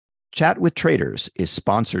Chat with Traders is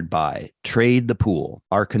sponsored by Trade the Pool.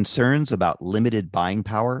 Are concerns about limited buying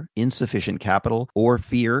power, insufficient capital, or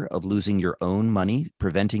fear of losing your own money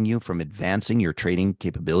preventing you from advancing your trading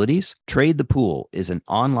capabilities? Trade the Pool is an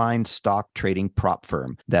online stock trading prop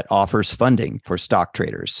firm that offers funding for stock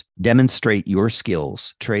traders. Demonstrate your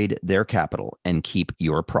skills, trade their capital, and keep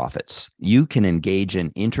your profits. You can engage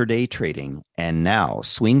in intraday trading and now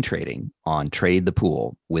swing trading on Trade the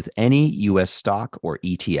Pool with any U.S. stock or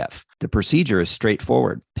ETF. The procedure is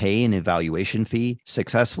straightforward. Pay an evaluation fee,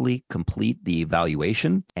 successfully complete the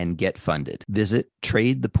evaluation, and get funded. Visit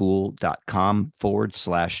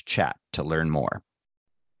tradethepool.com/chat to learn more.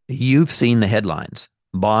 You've seen the headlines.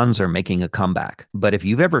 Bonds are making a comeback. But if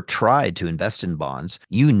you've ever tried to invest in bonds,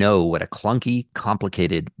 you know what a clunky,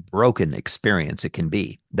 complicated, broken experience it can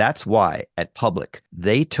be. That's why at Public,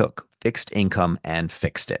 they took fixed income and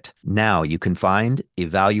fixed it. Now you can find,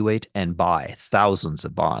 evaluate, and buy thousands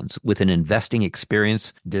of bonds with an investing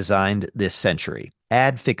experience designed this century.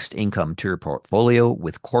 Add fixed income to your portfolio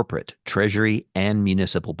with corporate, treasury, and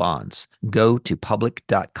municipal bonds. Go to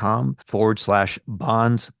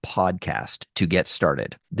public.com/bonds podcast to get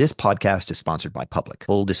started. This podcast is sponsored by Public.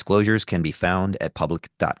 Full disclosures can be found at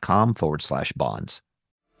public.com/bonds.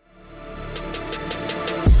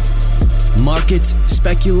 Markets,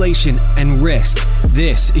 speculation, and risk.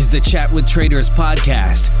 This is the Chat with Traders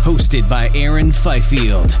podcast, hosted by Aaron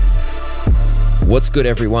Fifield. What's good,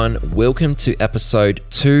 everyone? Welcome to episode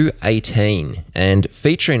 218. And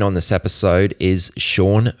featuring on this episode is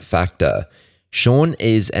Sean Factor. Sean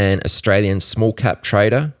is an Australian small cap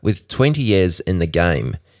trader with 20 years in the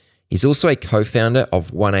game. He's also a co-founder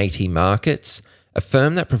of 180 Markets, a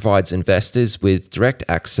firm that provides investors with direct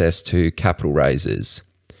access to capital raises.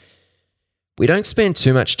 We don't spend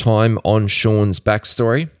too much time on Sean's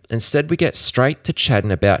backstory. Instead, we get straight to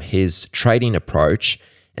chatting about his trading approach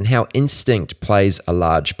and how instinct plays a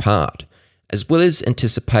large part, as well as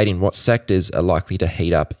anticipating what sectors are likely to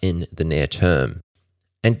heat up in the near term.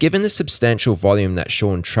 And given the substantial volume that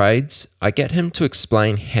Sean trades, I get him to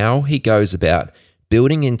explain how he goes about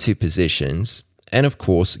building into positions and, of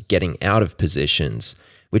course, getting out of positions,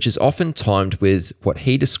 which is often timed with what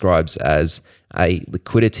he describes as a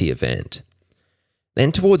liquidity event.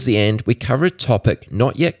 Then towards the end, we cover a topic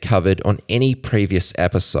not yet covered on any previous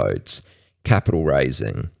episodes, capital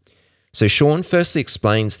raising. So Sean firstly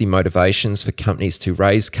explains the motivations for companies to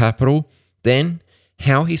raise capital, then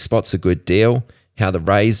how he spots a good deal, how the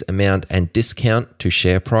raise amount and discount to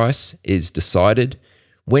share price is decided,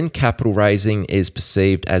 when capital raising is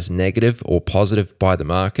perceived as negative or positive by the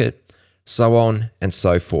market, so on and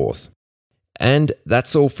so forth. And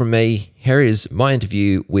that's all from me. Here is my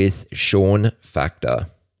interview with Sean Factor.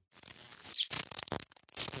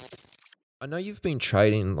 I know you've been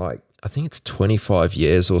trading I think it's 25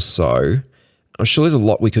 years or so. I'm sure there's a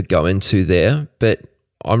lot we could go into there, but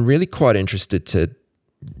I'm really quite interested to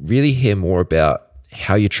really hear more about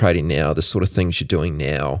how you're trading now, the sort of things you're doing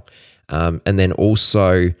now, and then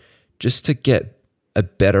also just to get a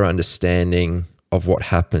better understanding of what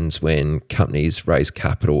happens when companies raise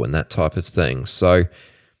capital and that type of thing. So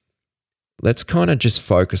let's kind of just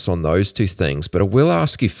focus on those two things. But I will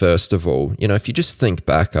ask you first of all, if you just think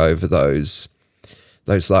back over those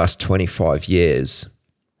last 25 years,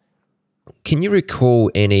 can you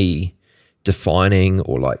recall any defining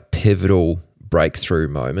or pivotal breakthrough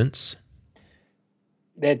moments?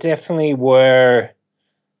 There definitely were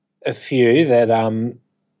a few that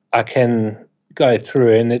I can go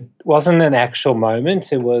through, and it wasn't an actual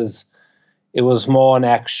moment. It was more an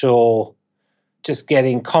actual just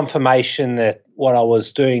getting confirmation that what I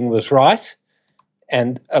was doing was right.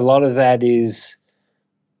 And a lot of that is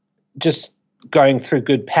just going through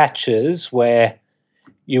good patches where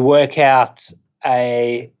you work out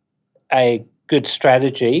a good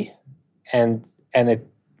strategy and it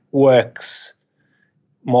works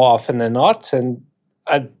more often than not. And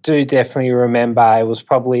I do definitely remember it was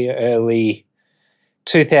probably early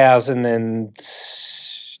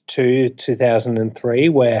 2002, 2003,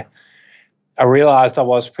 where I realized I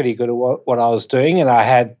was pretty good at what I was doing, and I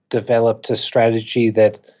had developed a strategy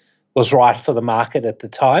that was right for the market at the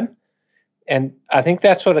time. And I think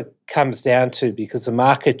that's what it comes down to, because the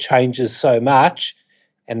market changes so much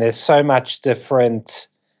and there's so much different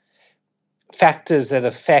factors that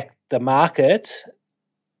affect the market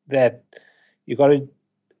that you got to,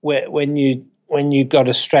 when you got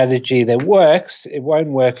a strategy that works, it won't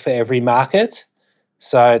work for every market.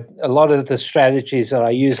 So a lot of the strategies that I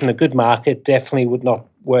use in a good market definitely would not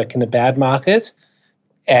work in a bad market.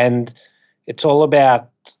 And it's all about,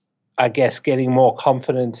 I guess, getting more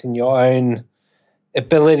confident in your own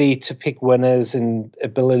ability to pick winners and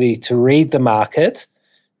ability to read the market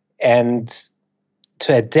and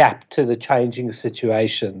to adapt to the changing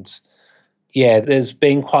situations. Yeah, there's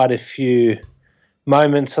been quite a few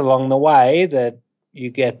moments along the way that you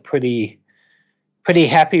get pretty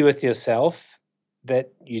happy with yourself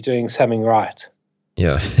that you're doing something right.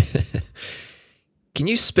 Yeah. Can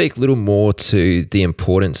you speak a little more to the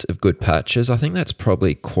importance of good patches? I think that's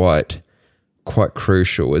probably quite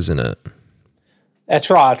crucial, isn't it? That's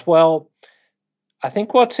right. Well, I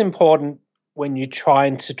think what's important when you're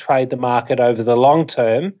trying to trade the market over the long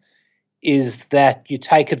term is that you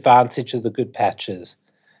take advantage of the good patches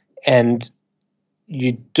and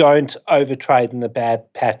you don't overtrade in the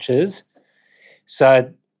bad patches.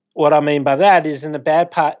 So what I mean by that is in the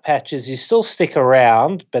bad patches, you still stick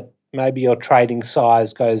around, but maybe your trading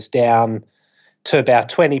size goes down to about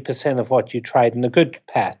 20% of what you trade in a good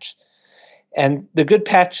patch. And the good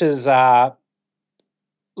patches are,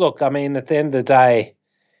 look, I mean, at the end of the day,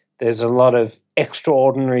 there's a lot of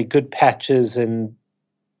extraordinary good patches and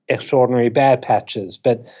extraordinary bad patches.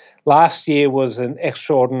 But last year was an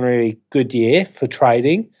extraordinary good year for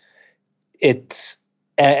trading.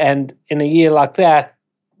 And in a year like that,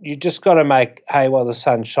 you just got to make hay while the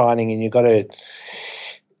sun's shining, and you've got to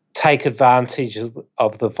take advantage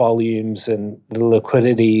of the volumes and the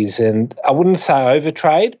liquidities. And I wouldn't say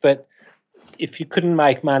overtrade, but if you couldn't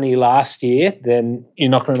make money last year, then you're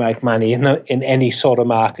not going to make money in any sort of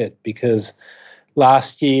market, because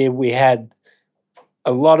last year we had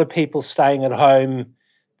a lot of people staying at home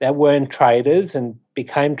that weren't traders and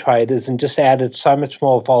became traders and just added so much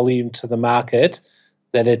more volume to the market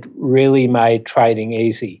that it really made trading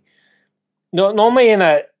easy. Normally in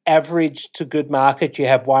an average to good market, you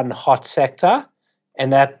have one hot sector,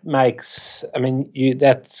 and that makes,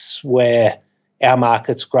 that's where our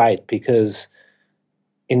market's great, because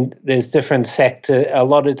there's a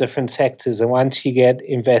lot of different sectors, and once you get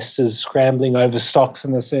investors scrambling over stocks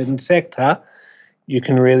in a certain sector, you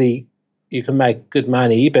can make good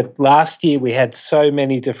money. But last year we had so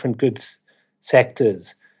many different good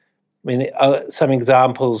sectors. I mean, some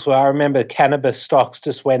examples where I remember cannabis stocks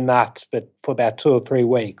just went nuts, but for about 2 or 3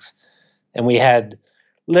 weeks. And we had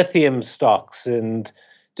lithium stocks and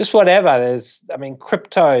just whatever.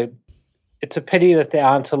 Crypto, it's a pity that there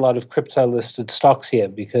aren't a lot of crypto-listed stocks here,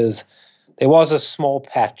 because there was a small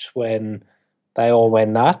patch when they all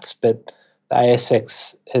went nuts, but the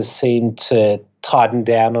ASX has seemed to tighten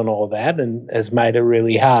down on all that and has made it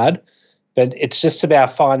really hard. But it's just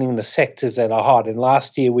about finding the sectors that are hot. And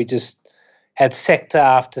last year we just had sector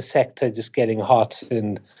after sector just getting hot.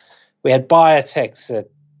 And we had biotechs that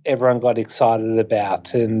everyone got excited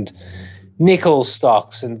about, and nickel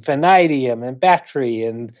stocks and vanadium and battery,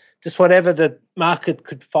 and just whatever the market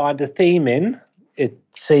could find a theme in, it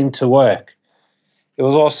seemed to work. It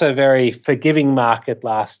was also a very forgiving market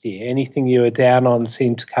last year. Anything you were down on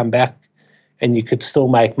seemed to come back and you could still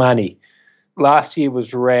make money. Last year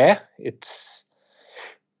was rare. It's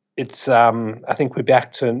I think we're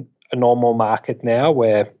back to a normal market now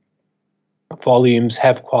where volumes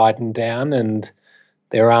have quietened down, and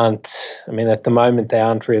there aren't, at the moment there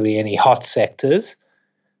aren't really any hot sectors,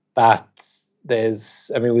 but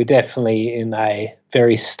we're definitely in a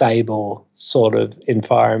very stable sort of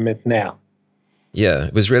environment now. Yeah,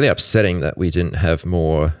 it was really upsetting that we didn't have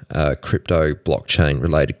more crypto blockchain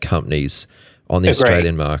related companies on the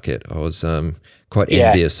Australian market. I was quite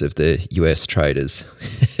envious of the US traders.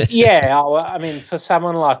 Yeah, for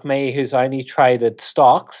someone like me who's only traded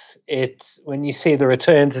stocks, it's when you see the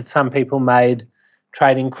returns that some people made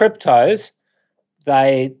trading cryptos,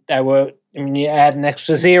 they were, you add an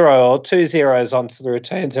extra 0 or 2 zeros onto the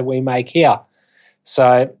returns that we make here.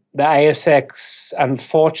 So the ASX,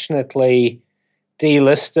 unfortunately,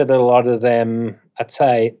 delisted a lot of them, I'd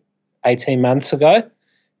say 18 months ago,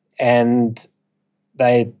 and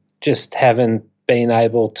they just haven't been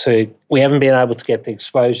able to get the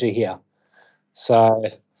exposure here. So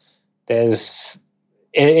it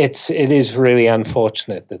is really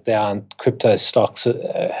unfortunate that there aren't crypto stocks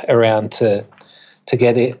around to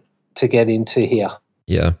get into here.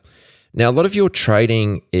 Yeah. Now, a lot of your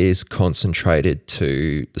trading is concentrated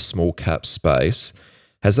to the small cap space.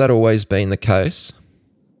 Has that always been the case?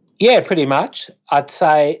 Yeah, pretty much. I'd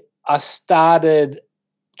say I started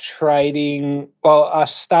trading, I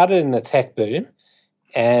started in the tech boom,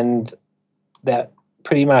 and that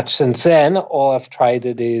pretty much since then, all I've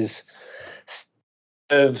traded is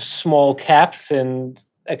of small caps, and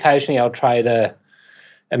occasionally I'll trade a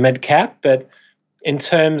mid cap. But in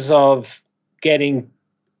terms of getting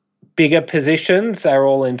bigger positions, they're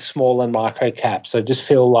all in small and micro caps. So I just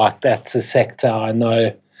feel like that's a sector I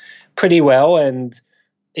know pretty well. And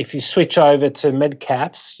if you switch over to mid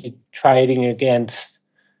caps, you're trading against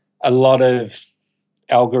a lot of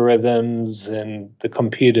algorithms and the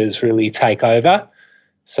computers really take over.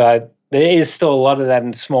 So there is still a lot of that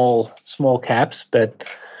in small caps, but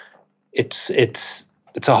it's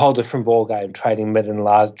a whole different ballgame trading mid and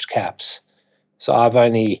large caps. So I've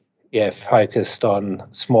only focused on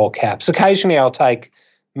small caps. Occasionally I'll take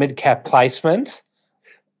mid cap placement,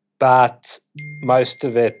 but most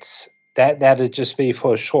of it that'd just be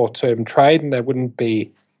for a short term trade, and it wouldn't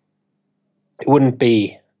be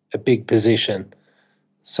a big position.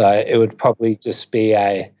 So it would probably just be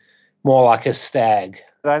more like a stag.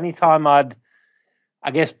 The only time I'd,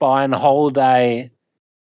 I guess, buy and hold when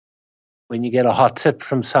you get a hot tip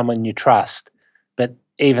from someone you trust. But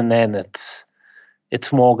even then, it's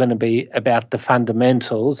more going to be about the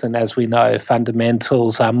fundamentals. And as we know,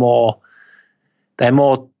 fundamentals are more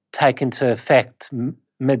take into effect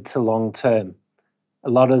mid to long term.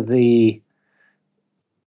 A lot of the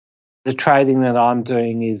trading that I'm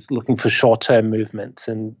doing is looking for short-term movements.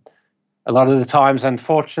 And a lot of the times,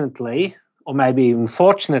 unfortunately, or maybe even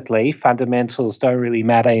fortunately, fundamentals don't really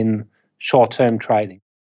matter in short-term trading.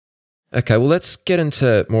 Okay, well, let's get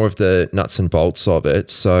into more of the nuts and bolts of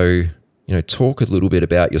it. So, talk a little bit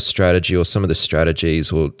about your strategy or some of the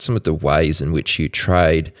strategies or some of the ways in which you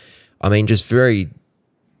trade. I mean, just very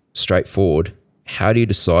straightforward. How do you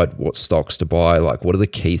decide what stocks to buy? Like, what are the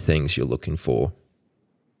key things you're looking for?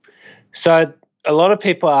 So a lot of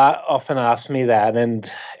people often ask me that,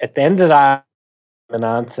 and at the end of the day, I have an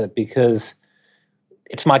answer because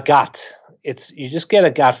it's my gut. You just get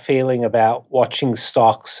a gut feeling about watching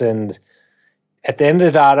stocks, and at the end of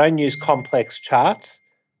the day, I don't use complex charts.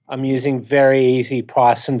 I'm using very easy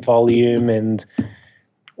price and volume and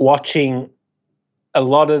watching a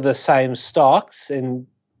lot of the same stocks, and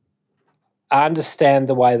I understand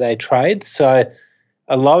the way they trade. So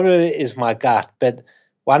a lot of it is my gut, but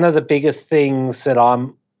one of the biggest things that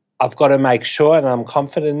I've got to make sure and I'm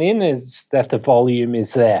confident in is that the volume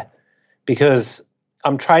is there, because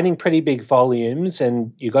I'm trading pretty big volumes,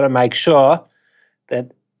 and you've got to make sure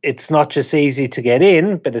that it's not just easy to get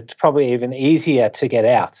in, but it's probably even easier to get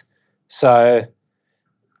out. So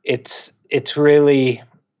it's really,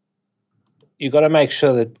 you've got to make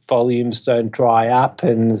sure that volumes don't dry up,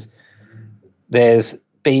 and there's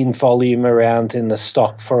been volume around in the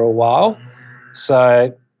stock for a while.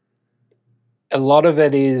 So a lot of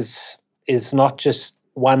it is not just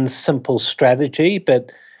one simple strategy, but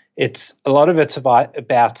a lot of it's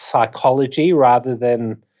about psychology rather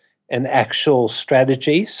than an actual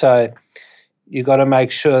strategy. So you've got to make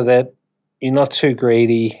sure that you're not too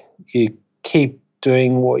greedy. You keep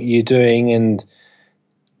doing what you're doing and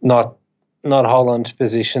not hold on to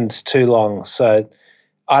positions too long. So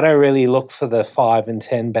I don't really look for the 5 and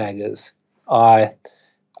 10 baggers.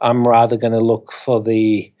 I'm rather going to look for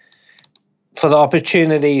the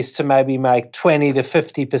opportunities to maybe make 20 to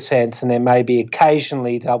 50%, and then maybe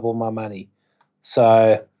occasionally double my money.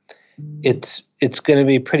 So it's going to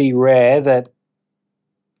be pretty rare that,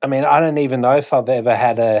 I mean, I don't even know if I've ever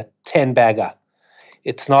had a 10 bagger.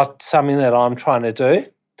 It's not something that I'm trying to do.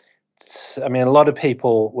 A lot of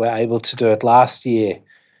people were able to do it last year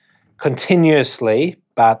continuously,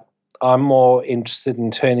 but I'm more interested in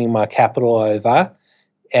turning my capital over.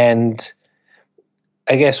 And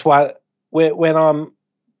I guess when I'm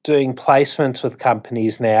doing placements with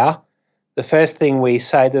companies now, the first thing we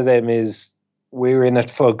say to them is we're in it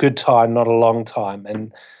for a good time, not a long time.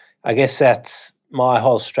 And I guess that's my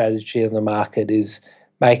whole strategy in the market, is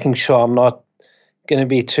making sure I'm not going to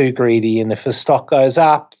be too greedy. And if a stock goes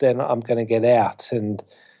up, then I'm going to get out. And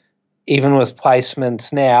even with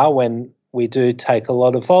placements now, when we do take a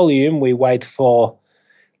lot of volume, we wait for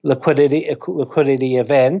liquidity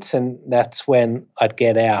event, and that's when I'd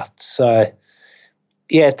get out. So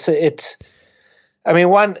yeah,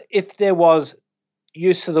 if there was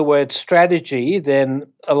use of the word strategy, then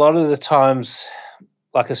a lot of the times,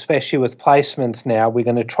 like especially with placements now, we're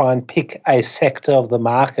going to try and pick a sector of the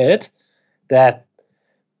market that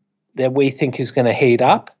we think is going to heat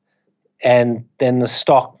up, and then the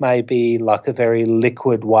stock may be like a very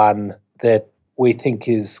liquid one that we think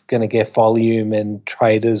is going to get volume, and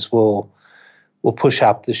traders will push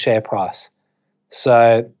up the share price.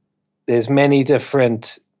 So there's many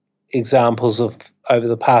different examples of over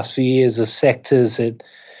the past few years of sectors that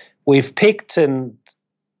we've picked, and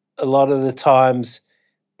a lot of the times,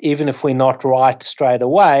 even if we're not right straight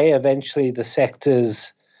away, eventually the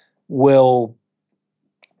sectors will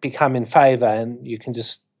become in favor, and you can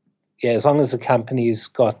just, as long as the company's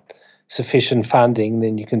got sufficient funding,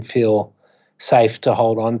 then you can feel safe to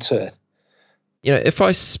hold on to it. If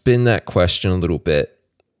I spin that question a little bit,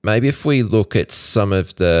 maybe if we look at some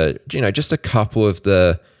of the, just a couple of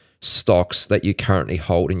the stocks that you currently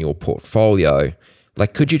hold in your portfolio,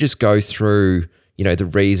 like could you just go through, the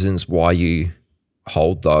reasons why you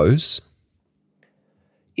hold those?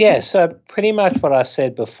 Yeah, so pretty much what I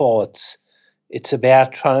said before, it's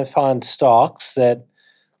about trying to find stocks that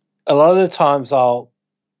a lot of the times I'll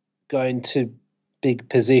go into big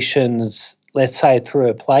positions, let's say through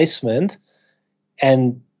a placement,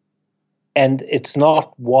 and it's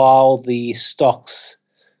not while the stocks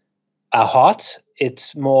are hot.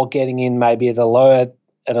 It's more getting in maybe at a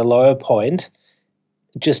lower point,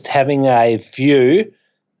 just having a view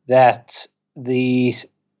that the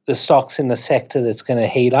stocks in the sector that's going to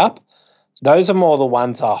heat up. Those are more the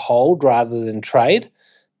ones I hold rather than trade.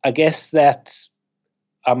 I guess that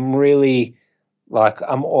I'm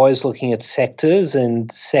always looking at sectors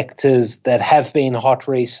that have been hot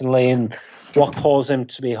recently and what caused them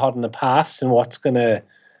to be hot in the past and what's going to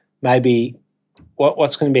be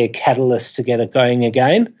a catalyst to get it going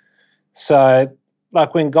again. So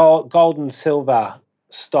like when gold and silver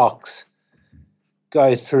stocks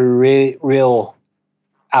go through real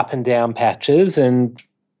up and down patches, and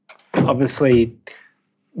obviously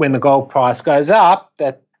when the gold price goes up,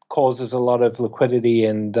 that causes a lot of liquidity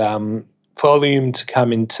and volume to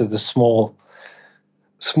come into the small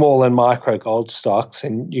and micro gold stocks,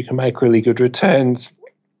 and you can make really good returns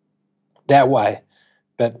that way.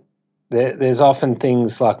 But there's often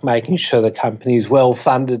things like making sure the company's well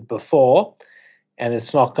funded before, and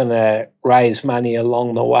it's not going to raise money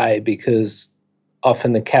along the way, because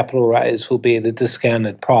often the capital raise will be at a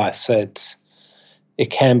discounted price. So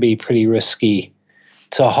it can be pretty risky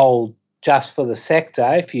to hold just for the sector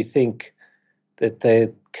if you think that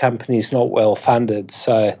the company's not well funded.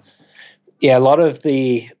 So yeah, a lot of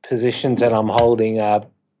the positions that I'm holding are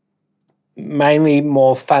mainly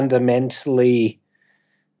more fundamentally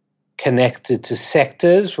connected to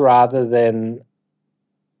sectors rather than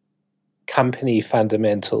company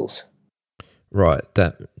fundamentals. Right,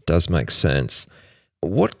 that does make sense.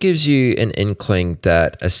 What gives you an inkling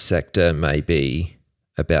that a sector may be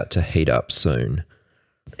about to heat up soon?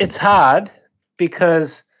 It's hard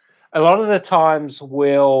because a lot of the times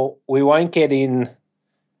we won't get in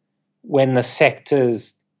when the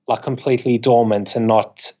sector's like completely dormant and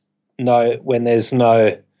when there's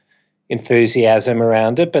no enthusiasm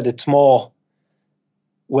around it, but it's more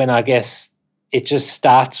when I guess it just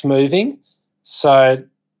starts moving. So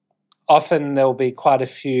often there'll be quite a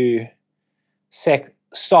few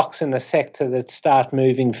stocks in the sector that start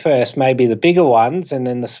moving first, maybe the bigger ones, and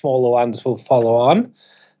then the smaller ones will follow on.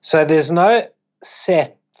 So there's no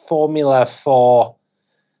set formula for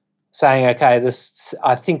saying, okay,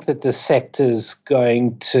 I think that the sector's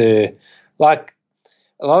going to, like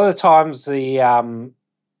a lot of the times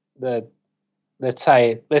let's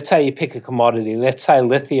say you pick a commodity, let's say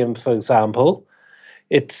lithium, for example.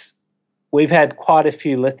 We've had quite a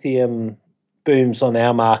few lithium booms on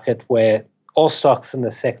our market where all stocks in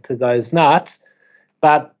the sector goes nuts,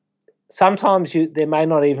 but sometimes there may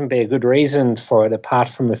not even be a good reason for it apart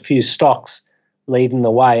from a few stocks leading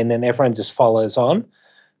the way, and then everyone just follows on.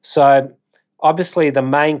 So obviously the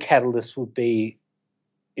main catalyst would be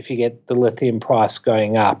if you get the lithium price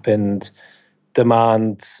going up and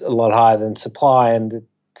demand's a lot higher than supply, and it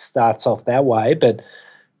starts off that way. But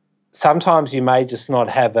sometimes you may just not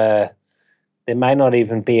have there may not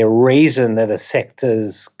even be a reason that a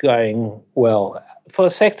sector's going well. For a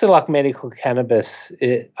sector like medical cannabis,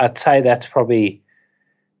 I'd say that's probably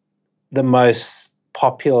the most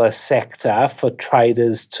popular sector for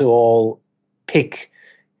traders to all pick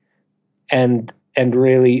and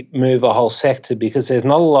really move a whole sector, because there's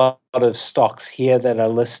not a lot of stocks here that are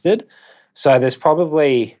listed. So there's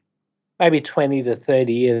probably maybe 20 to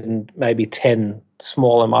 30 and maybe 10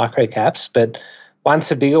 smaller micro caps. But once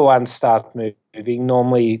the bigger ones start moving,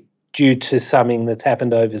 normally due to something that's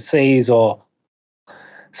happened overseas or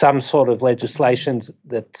some sort of legislation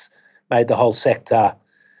that's made the whole sector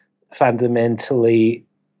fundamentally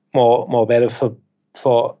more better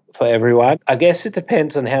for everyone. I guess it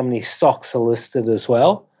depends on how many stocks are listed as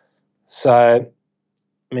well. So,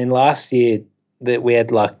 I mean, last year that we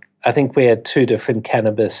had I think we had 2 different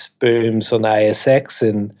cannabis booms on ASX,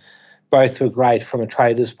 and both were great from a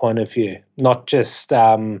trader's point of view, not just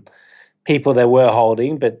people that were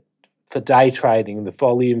holding, but for day trading, the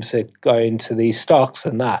volumes that go into these stocks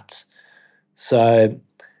are nuts. So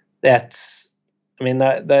it's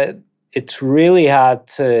really hard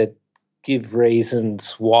to give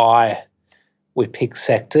reasons why we pick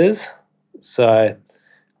sectors. So,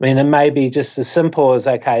 it may be just as simple as,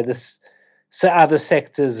 okay, other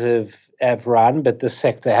sectors have run, but the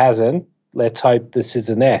sector hasn't. Let's hope this is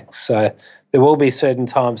the next. So there will be certain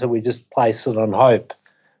times that we just place it on hope,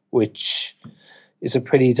 which is a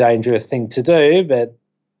pretty dangerous thing to do. But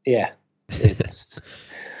yeah, it's...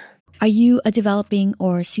 Are you a developing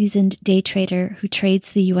or seasoned day trader who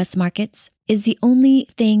trades the U.S. markets? Is the only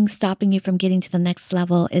thing stopping you from getting to the next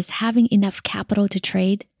level is having enough capital to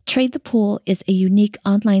trade? Trade the Pool is a unique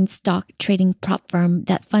online stock trading prop firm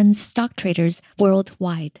that funds stock traders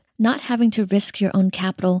worldwide. Not having to risk your own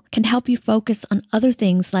capital can help you focus on other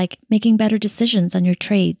things like making better decisions on your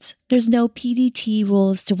trades. There's no PDT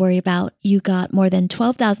rules to worry about. You got more than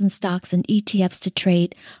 12,000 stocks and ETFs to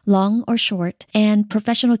trade, long or short, and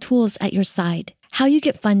professional tools at your side. How you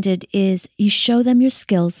get funded is you show them your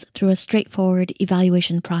skills through a straightforward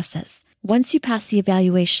evaluation process. Once you pass the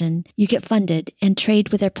evaluation, you get funded and trade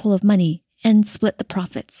with their pool of money and split the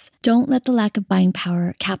profits. Don't let the lack of buying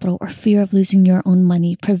power, capital, or fear of losing your own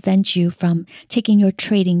money prevent you from taking your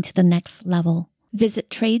trading to the next level. Visit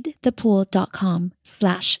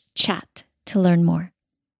tradethepool.com/chat to learn more.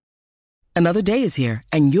 Another day is here,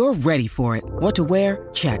 and you're ready for it. What to wear?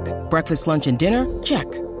 Check. Breakfast, lunch, and dinner? Check.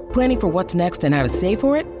 Planning for what's next and how to save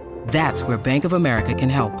for it? That's where Bank of America can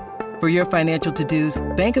help. For your financial to-dos,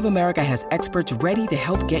 Bank of America has experts ready to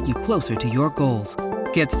help get you closer to your goals.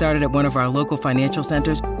 Get started at one of our local financial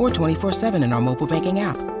centers or 24/7 in our mobile banking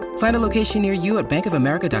app. Find a location near you at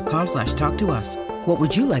bankofamerica.com/talktous. What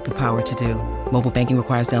would you like the power to do? Mobile banking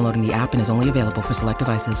requires downloading the app and is only available for select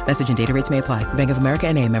devices. Message and data rates may apply. Bank of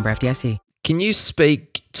America NA, member FDIC. Can you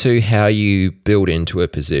speak to how you build into a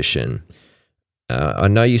position? I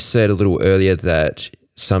know you said a little earlier that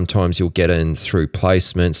sometimes you'll get in through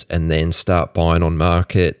placements and then start buying on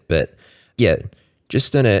market, but yeah,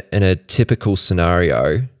 just in a typical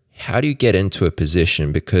scenario, how do you get into a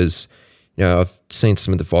position? Because, you know, I've seen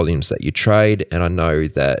some of the volumes that you trade, and I know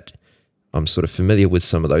that I'm sort of familiar with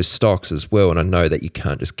some of those stocks as well, and I know that you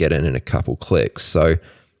can't just get in a couple clicks. So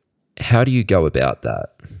how do you go about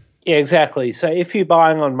that? Yeah, exactly. So if you're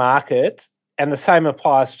buying on market, and the same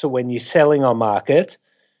applies to when you're selling on market,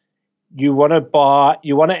 you want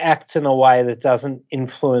to act in a way that doesn't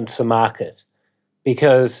influence the market.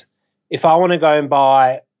 Because if I want to go and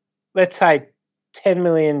buy, let's say, 10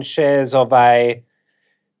 million shares of a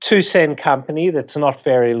 2-cent company that's not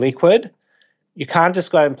very liquid, you can't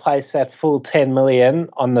just go and place that full 10 million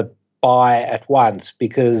on the buy at once,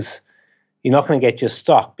 because you're not going to get your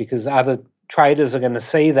stock, because other traders are going to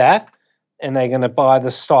see that and they're going to buy the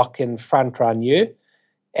stock and front run you.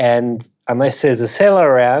 And unless there's a seller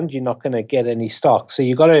around, you're not going to get any stock. So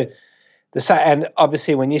you've got to, and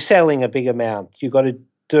obviously when you're selling a big amount, you've got to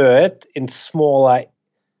do it in smaller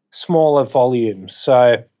volumes.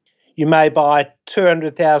 So you may buy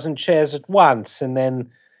 200,000 shares at once and then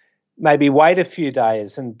maybe wait a few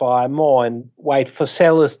days and buy more and wait for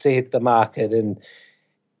sellers to hit the market. And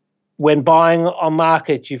when buying on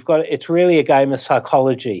market, it's really a game of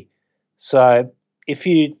psychology. So if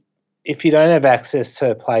you don't have access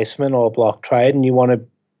to a placement or a block trade and you want to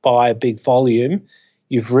buy a big volume,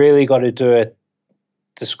 you've really got to do it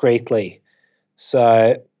discreetly.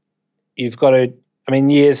 So you've got to,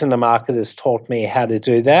 years in the market has taught me how to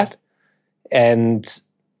do that. And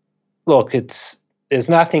look, there's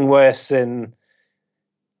nothing worse than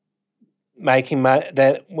making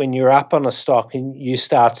that when you're up on a stock and you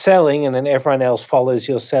start selling and then everyone else follows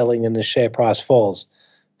your selling and the share price falls.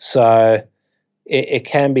 So it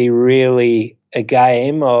can be really a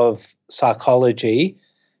game of psychology,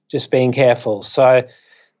 just being careful. So,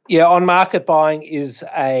 yeah, on market buying is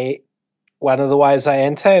one of the ways I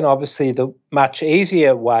enter, and obviously the much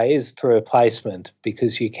easier way is through a placement,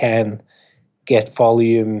 because you can get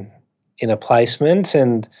volume in a placement,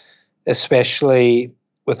 and especially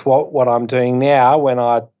with what I'm doing now, when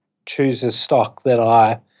I choose a stock that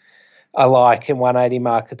I like and 180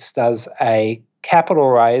 Markets does a capital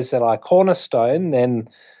raise that I cornerstone, then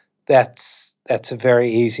that's a very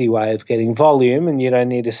easy way of getting volume, and you don't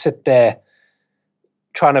need to sit there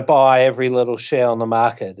trying to buy every little share on the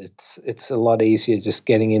market. It's a lot easier just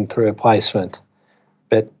getting in through a placement.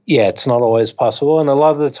 But yeah, it's not always possible, and a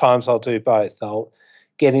lot of the times I'll do both. I'll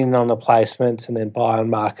get in on the placements and then buy on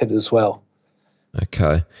market as well.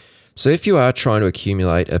 Okay. So if you are trying to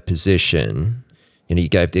accumulate a position, you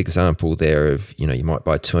gave the example there of, you might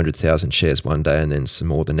buy 200,000 shares one day and then some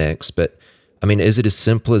more the next. But, is it as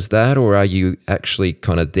simple as that, or are you actually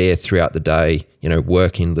kind of there throughout the day,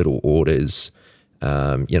 working little orders,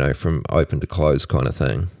 from open to close kind of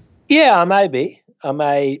thing? Yeah, I may be.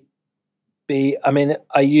 I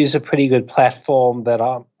use a pretty good platform that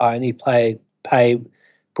I only pay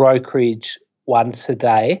brokerage once a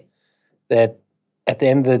day that at the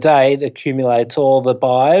end of the day, it accumulates all the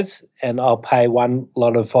buyers and I'll pay one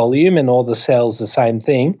lot of volume and all the sells the same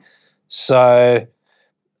thing. So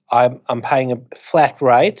I'm paying a flat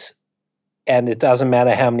rate and it doesn't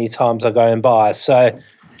matter how many times I go and buy. So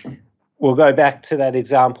we'll go back to that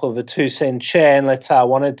example of a 2-cent share, and let's say I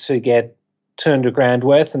wanted to get 200 grand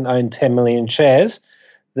worth and own 10 million shares,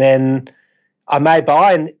 then I may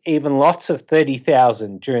buy even lots of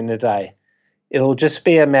 30,000 during the day. It'll just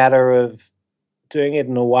be a matter of doing it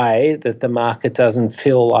in a way that the market doesn't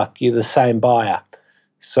feel like you're the same buyer.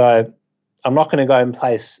 So I'm not going to go and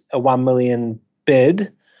place a 1 million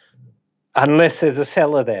bid unless there's a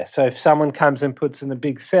seller there. So if someone comes and puts in a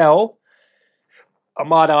big sell, I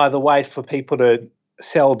might either wait for people to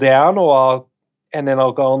sell down and then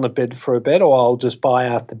I'll go on the bid for a bit, or I'll just buy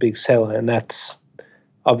out the big seller. And that's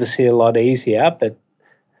obviously a lot easier, but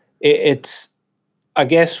it's, I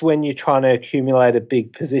guess, when you're trying to accumulate a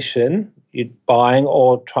big position, you're buying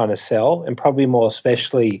or trying to sell, and probably more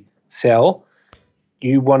especially sell,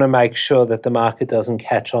 you want to make sure that the market doesn't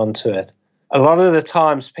catch on to it. A lot of the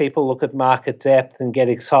times people look at market depth and get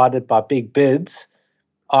excited by big bids.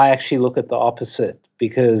 I actually look at the opposite,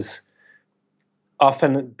 because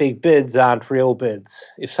often big bids aren't real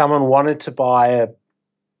bids. If someone wanted to buy a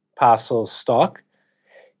parcel of stock,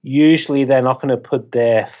 usually they're not going to put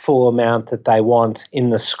their full amount that they want in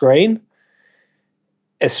the screen,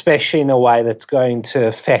 especially in a way that's going to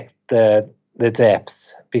affect the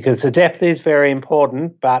depth, because the depth is very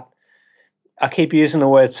important, but I keep using the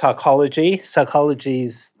word psychology. Psychology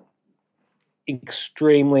is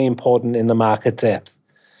extremely important in the market depth.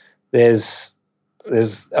 There's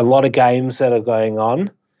a lot of games that are going on,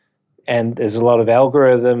 and there's a lot of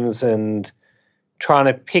algorithms, and trying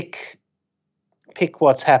to pick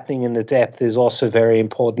what's happening in the depth is also very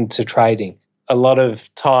important to trading. A lot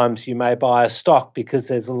of times you may buy a stock because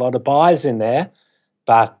there's a lot of buys in there,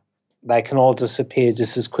 but they can all disappear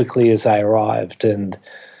just as quickly as they arrived. And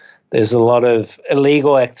there's a lot of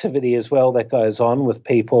illegal activity as well that goes on with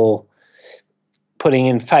people putting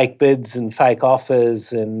in fake bids and fake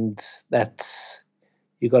offers, and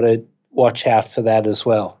you've got to watch out for that as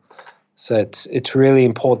well. So it's really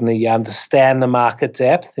important that you understand the market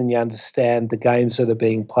depth and you understand the games that are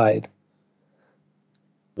being played.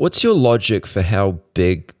 What's your logic for how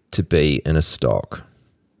big to be in a stock?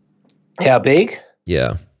 How big?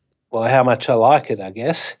 Yeah. Well, how much I like it, I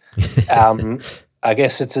guess. I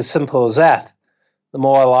guess it's as simple as that. The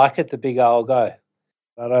more I like it, the bigger I'll go.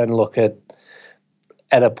 I don't look at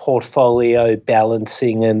a portfolio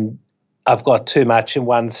balancing and I've got too much in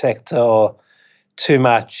one sector or too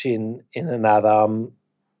much in another.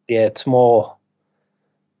 It's more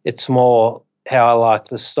how I like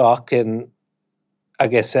the stock, and I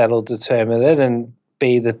guess that'll determine it, and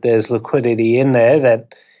be that there's liquidity in there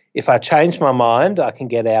that if I change my mind, I can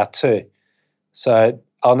get out too. So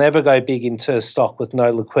I'll never go big into a stock with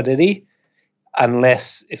no liquidity,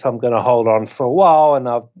 unless if I'm going to hold on for a while and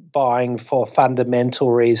I'm buying for a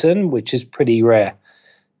fundamental reason, which is pretty rare.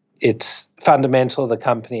 It's fundamental of the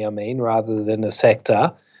company, rather than a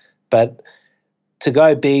sector. But to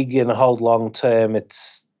go big and hold long term,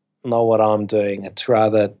 it's not what I'm doing. It's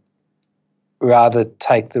rather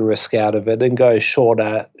take the risk out of it and go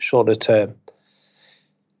shorter term.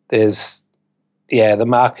 The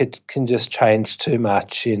market can just change too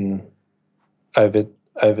much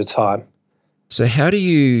over time. So how do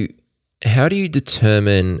you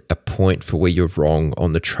determine a point for where you're wrong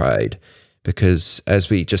on the trade? Because as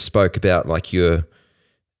we just spoke about, like you're,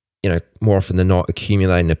 more often than not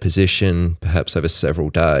accumulating a position perhaps over several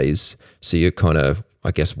days. So you're kind of, I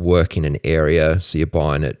guess, working an area. So you're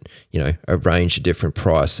buying at, a range of different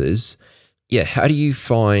prices. Yeah. How do you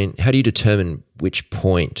determine which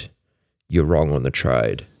point you're wrong on the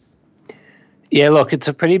trade? Yeah, look, it's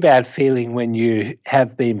a pretty bad feeling when you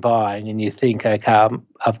have been buying and you think, okay,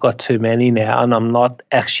 I've got too many now and I'm not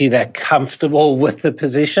actually that comfortable with the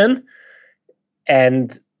position.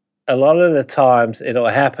 And a lot of the times it'll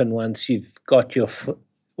happen once you've got the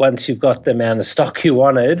amount of stock you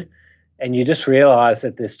wanted, and you just realize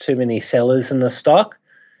that there's too many sellers in the stock.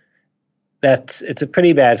 It's a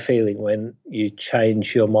pretty bad feeling when you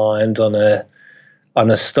change your mind on a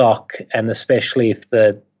stock, and especially if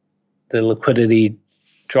the liquidity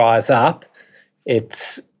dries up. I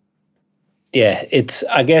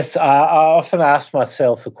guess I often ask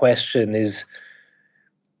myself a question is,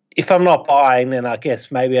 if I'm not buying, then I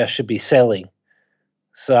guess maybe I should be selling.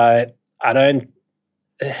 So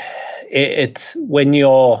it's when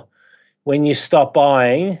you stop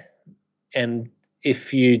buying, and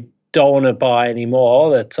if you don't want to buy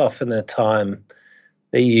anymore, that's often a time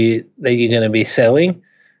that you're going to be selling.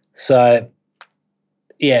 So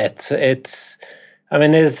Yeah, it's. I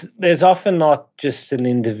mean, there's often not just an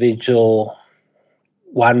individual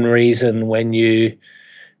one reason when you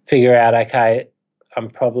figure out, okay,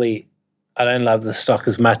 I don't love the stock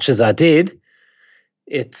as much as I did.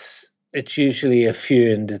 It's usually a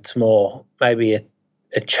few, and it's more maybe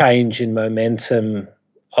a change in momentum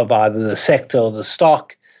of either the sector or the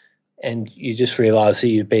stock, and you just realise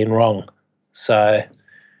that you've been wrong. So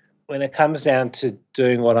when it comes down to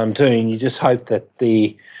doing what I'm doing, you just hope that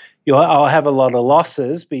I'll have a lot of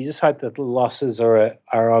losses, but you just hope that the losses are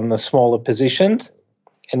on the smaller positions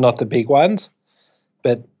and not the big ones.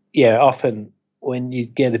 But yeah, often when you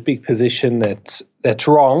get a big position that's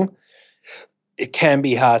wrong, it can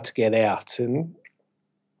be hard to get out, and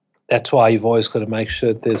that's why you've always got to make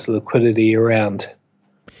sure that there's liquidity around.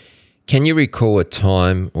 Can you recall a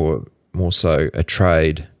time, or more so a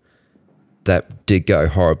trade, that did go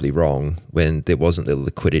horribly wrong when there wasn't the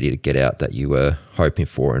liquidity to get out that you were hoping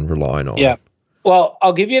for and relying on? Yeah. Well,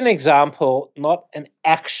 I'll give you an example, not an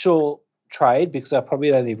actual trade because I probably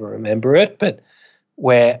don't even remember it, but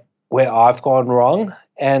where I've gone wrong.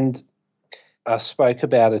 And I spoke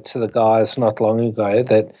about it to the guys not long ago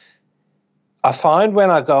that I find when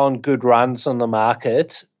I go on good runs on the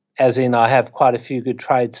market, as in I have quite a few good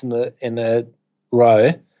trades in a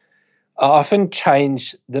row, I often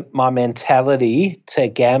change my mentality to a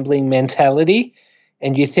gambling mentality,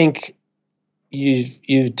 and you think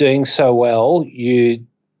you're doing so well, you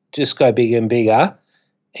just go bigger and bigger,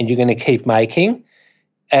 and you're going to keep making.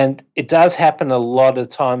 And it does happen a lot of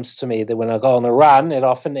times to me that when I go on a run, it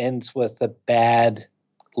often ends with a bad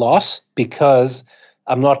loss because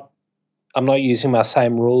I'm not using my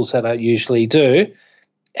same rules that I usually do,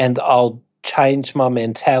 and I'll change my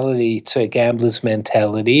mentality to a gambler's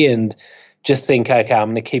mentality and just think, okay, I'm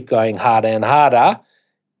going to keep going harder and harder.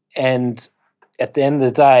 And at the end of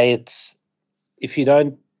the day, it's if you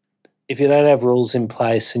don't have rules in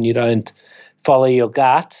place and you don't follow your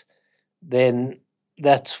gut, then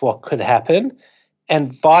that's what could happen.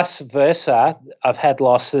 And vice versa, I've had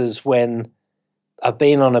losses when I've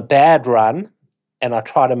been on a bad run and I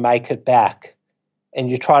try to make it back. And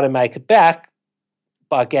you try to make it back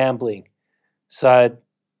by gambling. So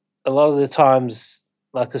a lot of the times,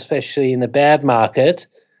 like especially in a bad market,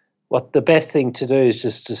 what the best thing to do is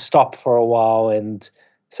just to stop for a while and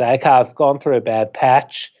say, okay, I've gone through a bad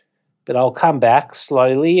patch, but I'll come back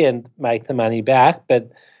slowly and make the money back. But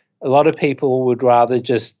a lot of people would rather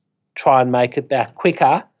just try and make it back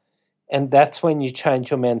quicker. And that's when you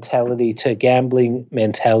change your mentality to gambling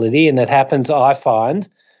mentality. And it happens, I find,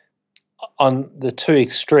 on the two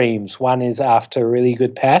extremes. One is after a really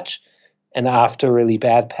good patch and after a really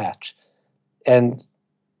bad patch. And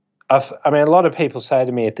a lot of people say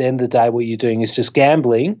to me at the end of the day, what you're doing is just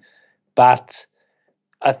gambling. But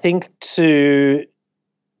I think to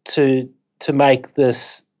make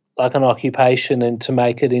this like an occupation and to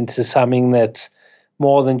make it into something that's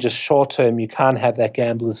more than just short term, you can't have that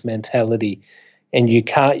gambler's mentality, and you've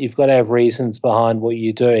got to have reasons behind what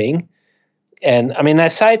you're doing. And I mean, they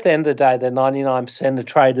say at the end of the day that 99% of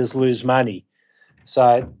traders lose money.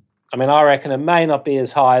 So, I mean, I reckon it may not be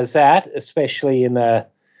as high as that, especially in a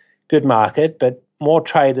good market, but more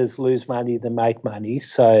traders lose money than make money.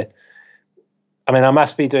 So, I mean, I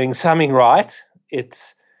must be doing something right.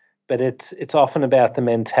 It's often about the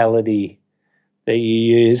mentality that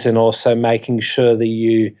you use, and also making sure that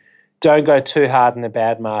you don't go too hard in a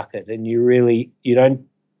bad market, and you're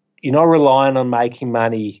not relying on making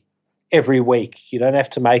money every week. You don't have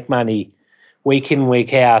to make money week in,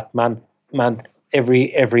 week out, month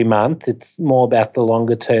every month. It's more about the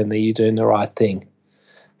longer term that you're doing the right thing.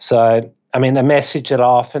 So, I mean, the message that I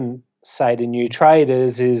often say to new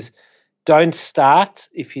traders is don't start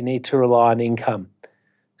if you need to rely on income.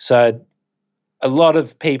 So a lot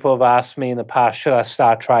of people have asked me in the past, should I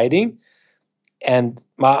start trading? And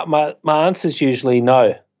my answer is usually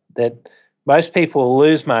no, that most people will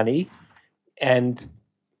lose money. And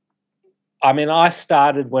I mean, I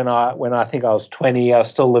started when I think I was 20. I was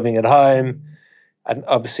still living at home. I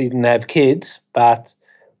obviously didn't have kids, but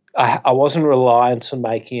I wasn't reliant on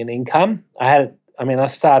making an income. I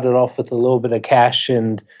started off with a little bit of cash,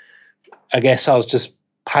 and I guess I was just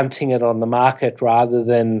punting it on the market rather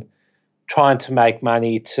than trying to make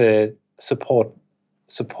money to support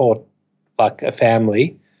like a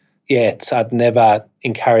family. Yeah, I'd never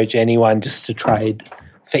encourage anyone just to trade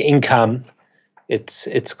for income.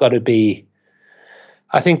 It's got to be,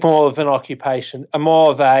 I think, more of an occupation,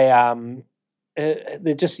 more of a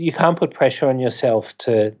you can't put pressure on yourself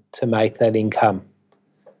to make that income.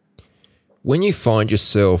 When you find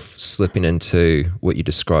yourself slipping into what you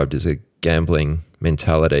described as a gambling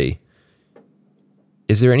mentality,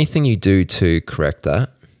 Is there anything you do to correct that?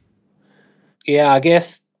 Yeah, I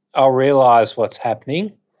guess I'll realise what's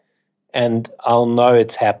happening and I'll know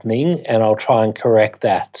it's happening and I'll try and correct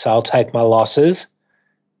that. So I'll take my losses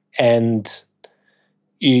and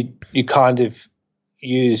you kind of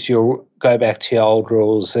go back to your old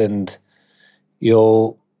rules and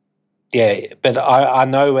but I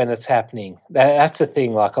know when it's happening. That's the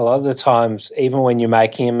thing. Like a lot of the times, even when you're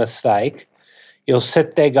making a mistake, you'll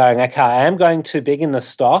sit there going, okay, I am going too big in the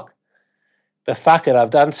stock, but fuck it, I've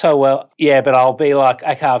done so well. Yeah, but I'll be like,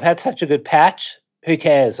 okay, I've had such a good patch. Who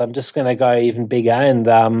cares? I'm just going to go even bigger. And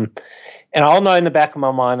I'll know in the back of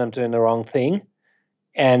my mind I'm doing the wrong thing.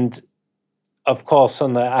 And, of course,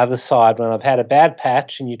 on the other side, when I've had a bad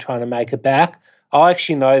patch and you're trying to make it back, I'll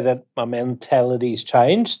actually know that my mentality's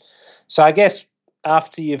changed. So I guess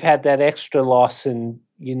after you've had that extra loss and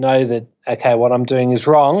you know that, okay, what I'm doing is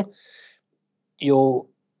wrong, you'll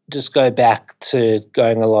just go back to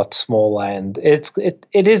going a lot smaller. And it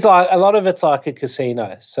is like a lot of it's like a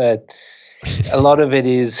casino. So a lot of it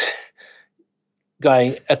is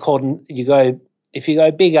going if you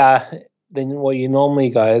go bigger than what you normally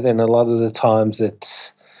go, then a lot of the times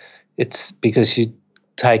it's because you've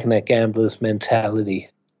taken that gambler's mentality.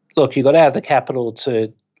 Look, you've got to have the capital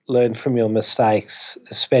to learn from your mistakes,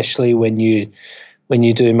 especially when you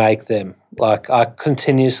do make them. Like I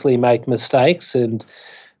continuously make mistakes and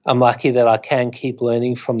I'm lucky that I can keep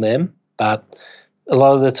learning from them. But a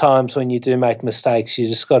lot of the times when you do make mistakes, you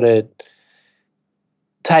just got to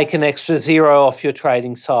take an extra zero off your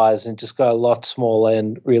trading size and just go a lot smaller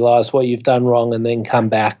and realize what you've done wrong and then come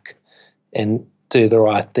back and do the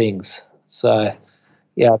right things. So,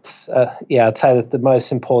 I'd say that the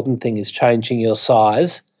most important thing is changing your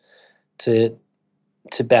size to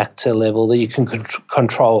back to a level that you can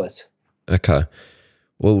control it. Okay.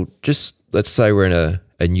 Well, just let's say we're in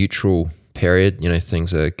a neutral period,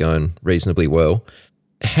 things are going reasonably well.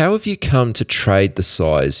 How have you come to trade the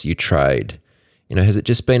size you trade? Has it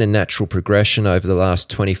just been a natural progression over the last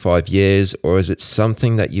 25 years, or is it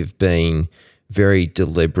something that you've been very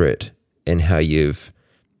deliberate in how you've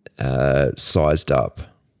sized up?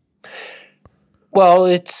 Well,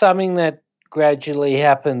 it's something that gradually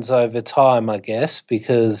happens over time, I guess,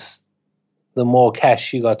 because the more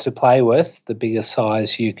cash you got to play with, the bigger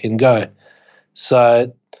size you can go.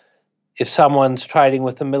 So if someone's trading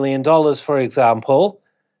with $1 million, for example,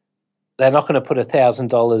 they're not going to put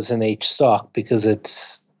 $1,000 in each stock because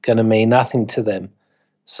it's going to mean nothing to them.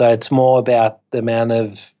 So it's more about the amount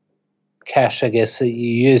of cash, I guess, that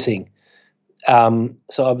you're using. So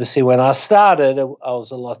obviously when I started, I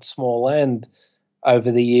was a lot smaller, and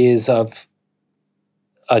over the years I've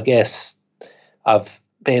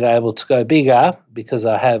been able to go bigger because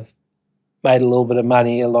I have made a little bit of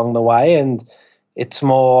money along the way, and it's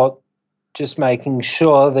more just making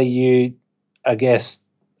sure that you, I guess,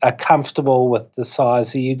 are comfortable with the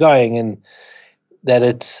size that you're going, and that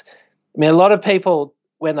a lot of people,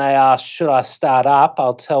 when they ask, should I start up,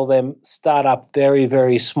 I'll tell them start up very,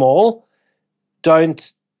 very small.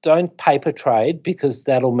 Don't paper trade because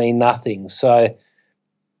that'll mean nothing. So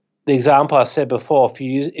the example I said before,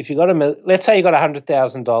 if you got let's say you got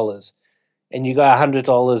 $100,000 and you got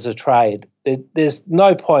 $100 a trade, there's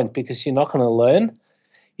no point because you're not going to learn.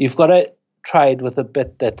 You've got to trade with a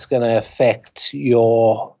bit that's going to affect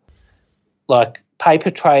your, like paper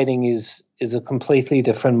trading is a completely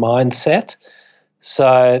different mindset.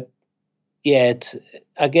 So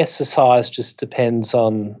I guess the size just depends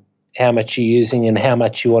on how much you're using and how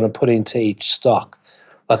much you want to put into each stock.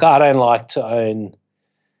 Like I don't like to own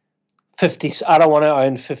 50. I don't want to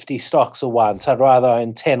own 50 stocks at once. I'd rather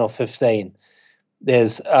own 10 or 15.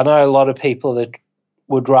 I know a lot of people that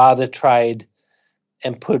would rather trade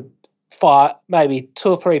and put maybe 2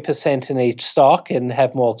 or 3% in each stock and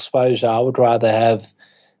have more exposure. I would rather have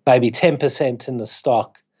maybe 10% in the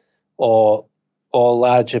stock or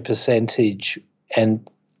larger percentage and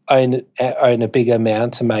own a bigger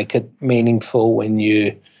amount to make it meaningful when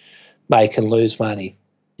you make and lose money.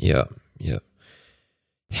 Yeah.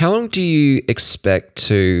 How long do you expect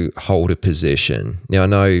to hold a position? Now, I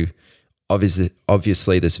know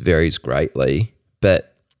obviously this varies greatly,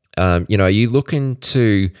 but are you looking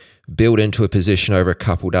to build into a position over a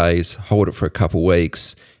couple of days, hold it for a couple of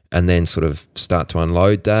weeks, and then sort of start to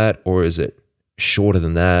unload that? Or is it shorter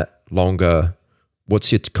than that, longer?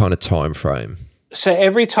 What's your kind of time frame? So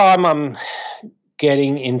every time I'm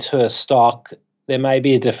getting into a stock, there may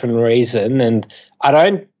be a different reason, and I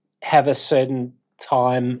don't have a certain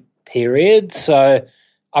time period. So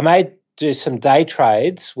I may do some day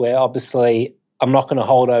trades where obviously I'm not going to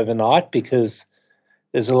hold overnight because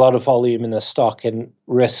there's a lot of volume in the stock and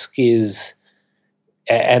risk is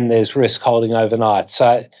and there's risk holding overnight.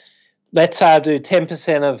 So let's say I do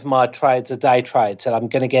 10% of my trades are day trades and I'm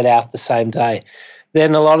going to get out the same day.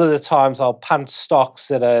 Then a lot of the times I'll punt stocks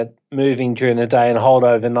that are moving during the day and hold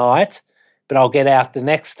overnight, but I'll get out the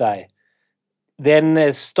next day. Then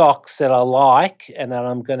there's stocks that I like and that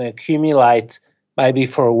I'm going to accumulate maybe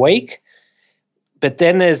for a week. But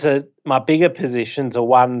then there's my bigger positions are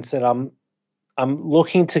ones that I'm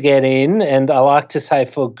looking to get in, and I like to say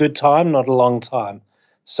for a good time, not a long time.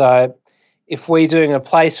 So if we're doing a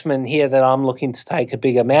placement here that I'm looking to take a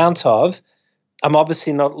big amount of, I'm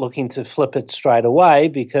obviously not looking to flip it straight away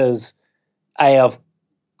because A, I've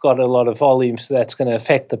got a lot of volume, so that's going to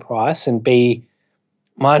affect the price, and B,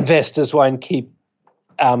 my investors won't keep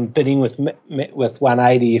bidding with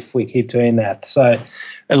 180 if we keep doing that. So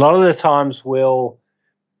a lot of the times we'll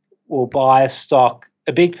buy a stock,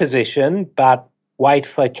 a big position, but wait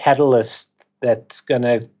for a catalyst that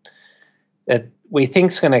we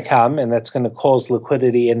think is going to come and that's going to cause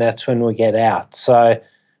liquidity, and that's when we get out. So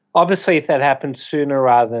obviously, if that happens sooner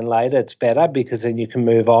rather than later, it's better because then you can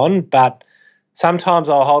move on. But sometimes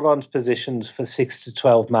I'll hold on to positions for 6 to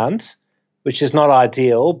 12 months, which is not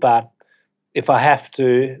ideal. But if I have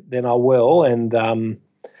to, then I will. And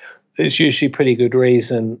there's usually pretty good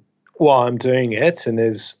reason why I'm doing it. And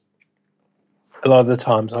there's a lot of the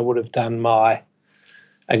times I would have done my,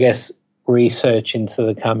 research into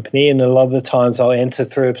the company. And a lot of the times I'll enter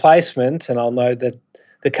through a placement and I'll know that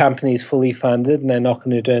the company is fully funded and they're not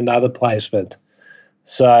going to do another placement.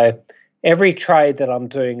 So every trade that I'm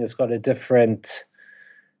doing has got a different,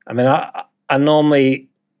 I normally,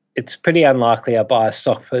 it's pretty unlikely I buy a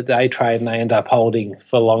stock for a day trade and I end up holding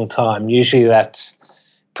for a long time. Usually that's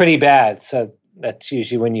pretty bad. So that's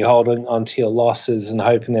usually when you're holding onto your losses and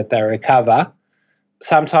hoping that they recover.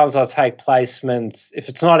 Sometimes I'll take placements, if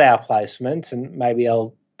it's not our placement, and maybe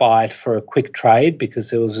I'll buy it for a quick trade because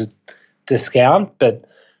there was a discount, but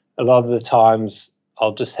a lot of the times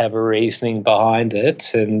I'll just have a reasoning behind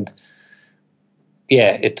it. And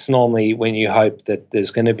yeah, it's normally when you hope that there's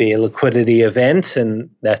going to be a liquidity event, and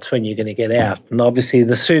that's when you're going to get out. And obviously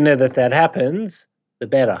the sooner that happens, the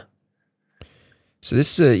better. So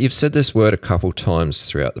this you've said this word a couple times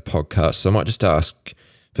throughout the podcast, so I might just ask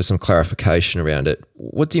for some clarification around it.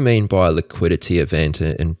 What do you mean by a liquidity event,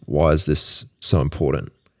 and why is this so important?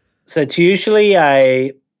 So it's usually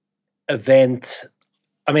a event.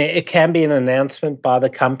 It can be an announcement by the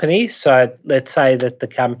company. So let's say that the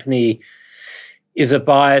company is a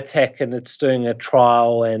biotech and it's doing a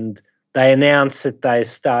trial, and they announce that they're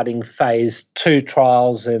starting phase 2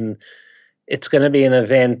 trials, and it's going to be an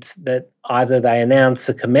event that either they announce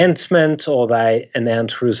the commencement or they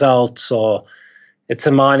announce results, or it's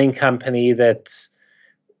a mining company that's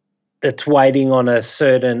waiting on a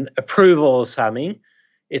certain approval or something.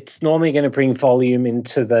 It's normally going to bring volume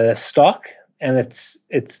into the stock, and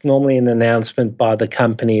it's normally an announcement by the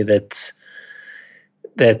company that's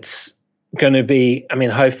going to be,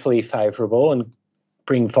 hopefully favourable and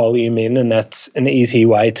bring volume in, and that's an easy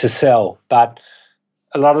way to sell. But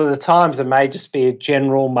a lot of the times it may just be a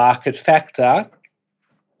general market factor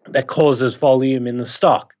that causes volume in the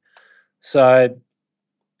stock. So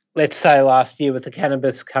let's say last year with the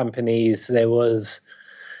cannabis companies,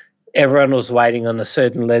 everyone was waiting on a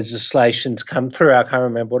certain legislation to come through. I can't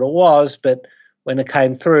remember what it was, but when it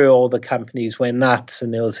came through, all the companies went nuts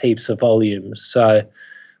and there was heaps of volume. So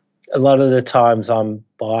a lot of the times I'm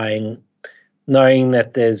buying knowing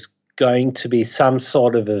that there's going to be some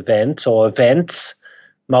sort of event or events,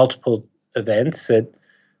 multiple events, that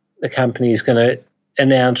the company is going to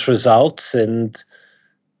announce results, and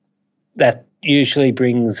that usually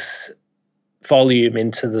brings volume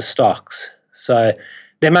into the stocks. So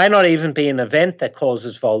there may not even be an event that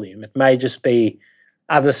causes volume. It may just be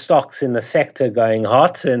other stocks in the sector going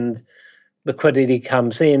hot and liquidity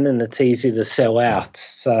comes in and it's easy to sell out.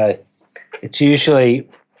 So it's usually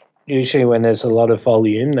when there's a lot of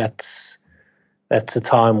volume, that's a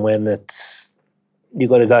time when you've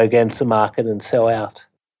got to go against the market and sell out.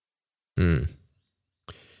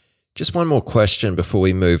 Just one more question before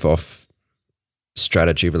we move off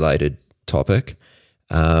strategy-related topic,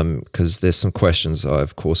 because there's some questions I,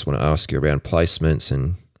 of course, want to ask you around placements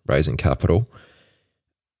and raising capital.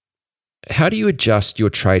 How do you adjust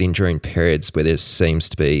your trading during periods where there seems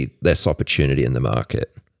to be less opportunity in the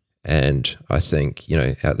market? And I think,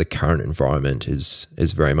 the current environment is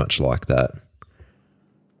very much like that.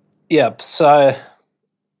 Yep. So,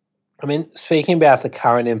 speaking about the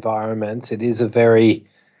current environment, it is a very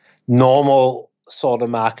normal sort of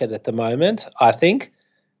market at the moment. I think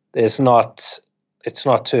it's not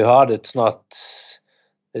too hot.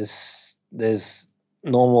 There's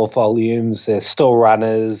normal volumes. There's still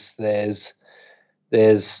runners. There's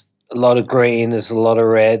a lot of green. There's a lot of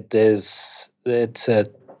red. It's a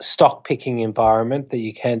stock picking environment that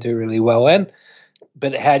you can do really well in.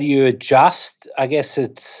 But how do you adjust? I guess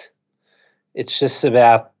it's just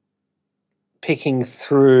about picking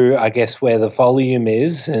through, I guess, where the volume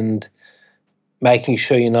is and making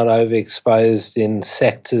sure you're not overexposed in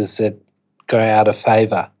sectors that go out of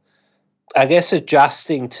favour. I guess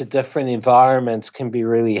adjusting to different environments can be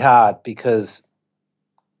really hard, because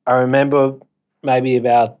I remember maybe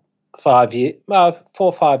about 4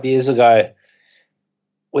 or 5 years ago,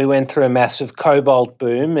 we went through a massive cobalt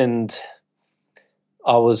boom, and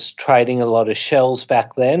I was trading a lot of Shells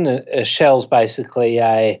back then. Shell's basically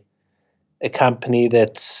a company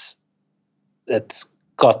that's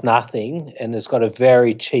got nothing and has got a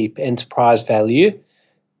very cheap enterprise value,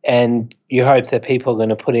 and you hope that people are going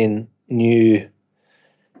to put in new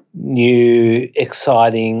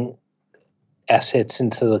exciting assets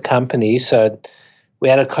into the company. So we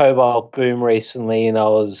had a cobalt boom recently, and I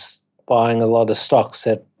was buying a lot of stocks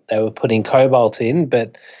that they were putting cobalt in,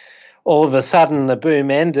 but all of a sudden the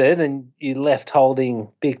boom ended and you left holding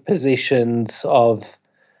big positions of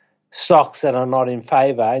stocks that are not in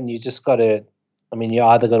favour, and you just got to, you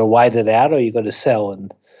either got to wait it out or you got to sell.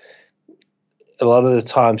 And a lot of the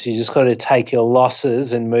times you just got to take your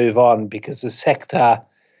losses and move on, because the sector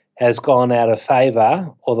has gone out of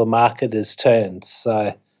favour or the market has turned.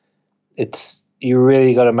 So you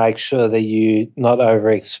really got to make sure that you're not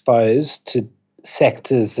overexposed to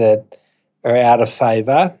sectors that are out of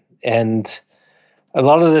favour. And a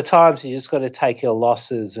lot of the times you just got to take your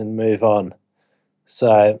losses and move on.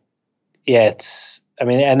 So, yeah,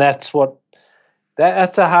 and that's the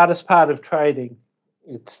hardest part of trading.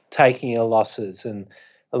 It's taking your losses, and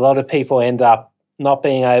a lot of people end up not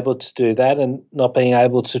being able to do that and not being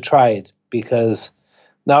able to trade, because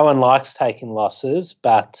no one likes taking losses,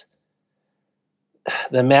 but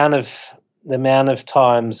the amount of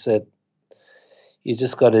times that you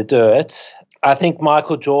just got to do it. I think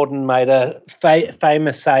Michael Jordan made a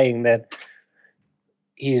famous saying that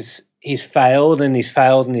he's failed and he's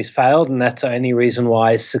failed and he's failed, and that's the only reason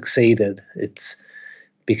why he's succeeded. It's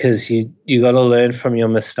because you got to learn from your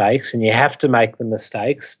mistakes, and you have to make the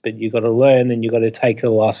mistakes, but you got to learn and you got to take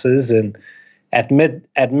your losses and admit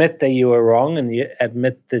that you were wrong, and you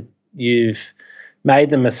admit that you've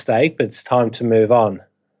made the mistake, but it's time to move on.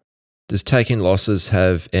 Does taking losses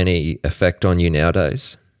have any effect on you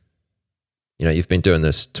nowadays? You've been doing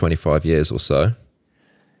this 25 years or so.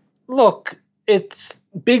 Look, it's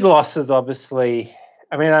big losses, obviously.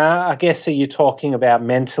 I guess are you talking about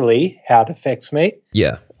mentally, how it affects me?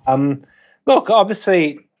 Yeah. Look,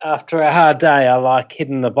 obviously, after a hard day, I like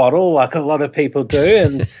hitting the bottle, like a lot of people do,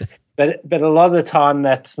 and but a lot of the time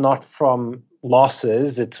that's not from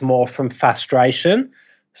losses; it's more from frustration.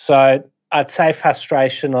 So I'd say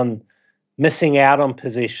frustration on missing out on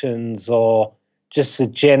positions, or just the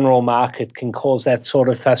general market can cause that sort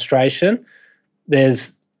of frustration.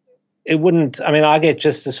 I get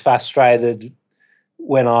just as frustrated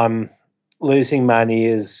when I'm losing money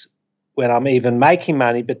as when I'm even making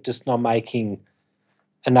money, but just not making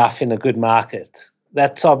enough in a good market.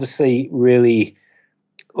 That's obviously really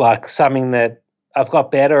like something that I've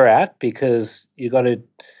got better at, because you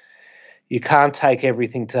can't take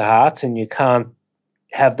everything to heart, and you can't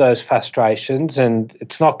have those frustrations, and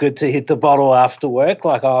it's not good to hit the bottle after work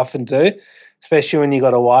like I often do, especially when you've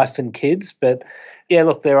got a wife and kids. But yeah,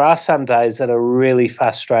 look, there are some days that are really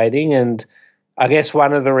frustrating, and I guess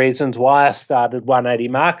one of the reasons why I started 180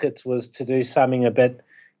 Markets was to do something a bit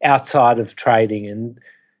outside of trading, and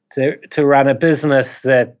to run a business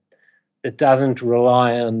that doesn't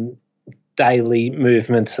rely on daily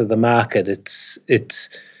movements of the market.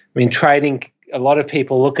 Trading, a lot of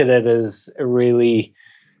people look at it as a really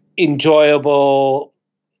enjoyable,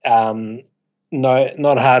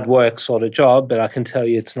 not hard work sort of job, but I can tell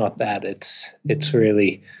you it's not that. It's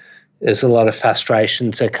really, there's a lot of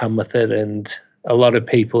frustrations that come with it, and a lot of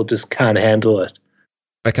people just can't handle it.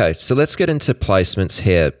 Okay, so let's get into placements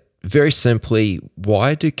here. Very simply,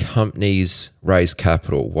 why do companies raise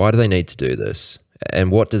capital? Why do they need to do this?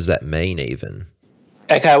 And what does that mean even?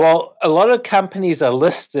 Okay, well, a lot of companies are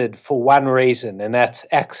listed for one reason, and that's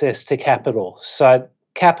access to capital. So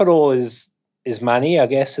capital is money, I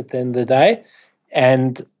guess, at the end of the day.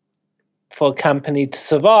 And for a company to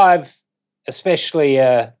survive, especially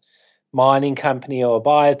a mining company or a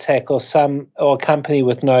biotech or a company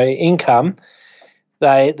with no income,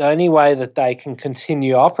 the only way that they can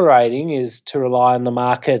continue operating is to rely on the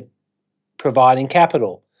market providing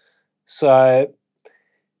capital. So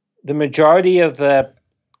the majority of the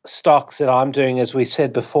stocks that I'm doing, as we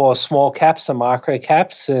said before, small caps and micro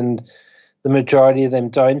caps, and the majority of them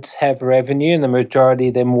don't have revenue, and the majority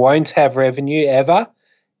of them won't have revenue ever,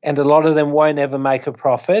 and a lot of them won't ever make a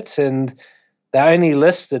profit, and they're only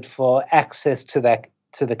listed for access to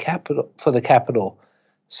the capital.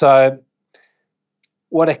 So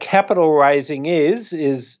what a capital raising is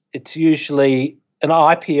it's usually an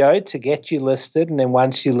IPO to get you listed, and then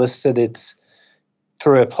once you're listed, it's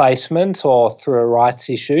through a placement or through a rights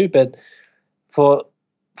issue. But for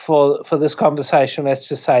this conversation, let's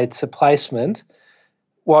just say it's a placement.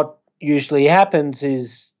 What usually happens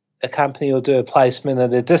is a company will do a placement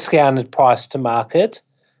at a discounted price to market,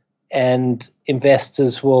 and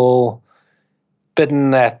investors will bid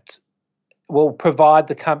in that, will provide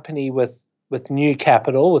the company with new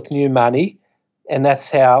capital, with new money, and that's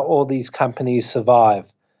how all these companies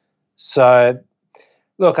survive. So,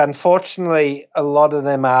 look, unfortunately, a lot of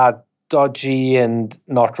them are dodgy and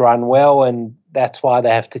not run well, and that's why they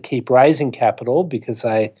have to keep raising capital, because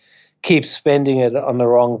they keep spending it on the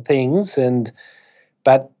wrong things.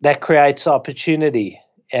 But that creates opportunity,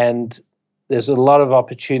 and there's a lot of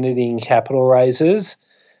opportunity in capital raises.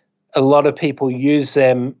 A lot of people use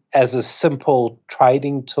them as a simple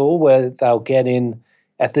trading tool where they'll get in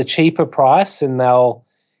at the cheaper price and they'll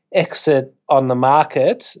exit on the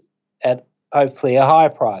market at hopefully a higher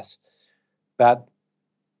price.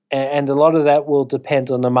 And a lot of that will depend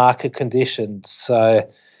on the market conditions. So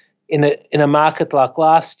in a market like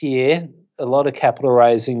last year, a lot of capital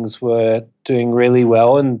raisings were doing really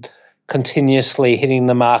well and continuously hitting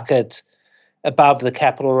the market above the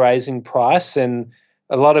capital raising price. And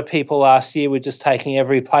a lot of people last year were just taking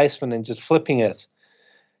every placement and just flipping it.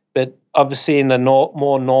 But obviously in a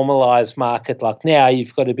more normalized market like now,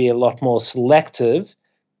 you've got to be a lot more selective,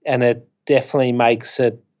 and it definitely makes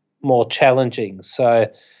it more challenging.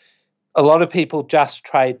 So a lot of people just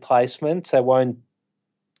trade placements. They won't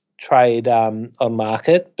trade on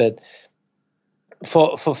market. But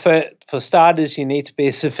for starters, you need to be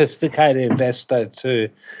a sophisticated investor to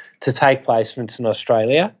take placements in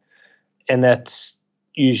Australia, and that's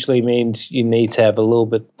usually means you need to have a little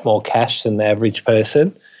bit more cash than the average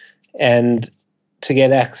person. And to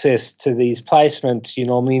get access to these placements, you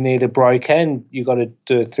normally need a broker, and you've got to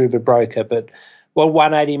do it through the broker. But what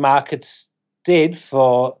 180 Markets did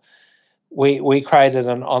we created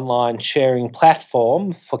an online sharing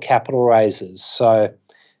platform for capital raisers. So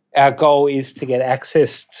our goal is to get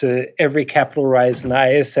access to every capital raise in the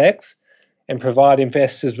ASX and provide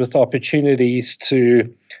investors with opportunities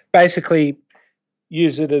to basically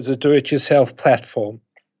use it as a do-it-yourself platform.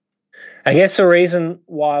 I guess the reason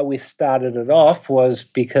why we started it off was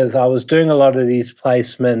because I was doing a lot of these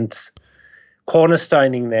placements,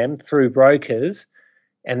 cornerstoning them through brokers,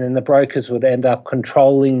 and then the brokers would end up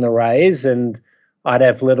controlling the raise, and I'd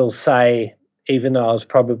have little say, even though I was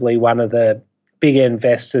probably one of the bigger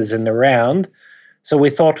investors in the round. So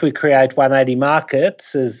we thought we'd create 180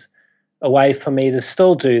 Markets as a way for me to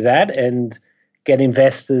still do that and get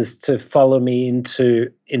investors to follow me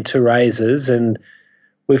into raises. And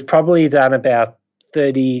we've probably done about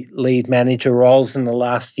 30 lead manager roles in the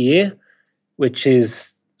last year, which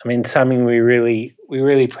is, something we're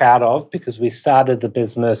really proud of, because we started the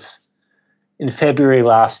business in February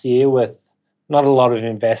last year with not a lot of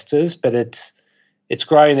investors, but it's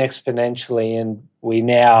grown exponentially, and we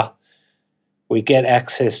get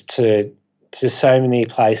access to so many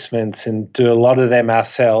placements and do a lot of them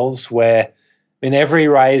ourselves, where in every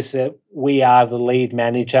raise that we are the lead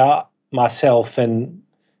manager, myself and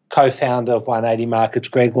co-founder of 180 Markets,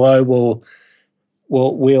 Greg Lowe, we'll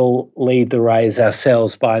lead the raise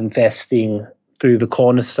ourselves by investing through the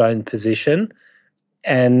cornerstone position.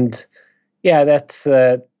 And yeah, that's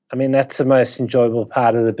the most enjoyable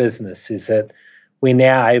part of the business, is that we're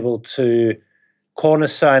now able to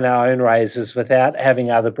cornerstone our own raises without having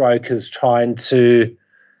other brokers trying to,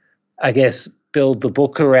 build the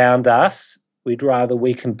book around us. We'd rather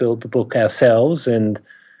we can build the book ourselves, and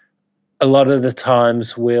a lot of the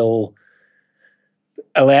times we'll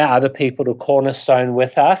allow other people to cornerstone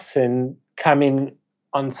with us and come in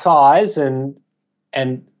on size, and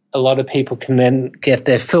a lot of people can then get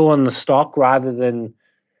their fill on the stock rather than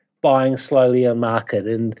buying slowly on market.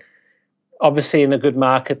 And obviously in a good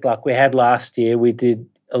market like we had last year, we did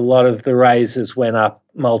a lot of the raises went up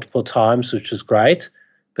multiple times, which was great.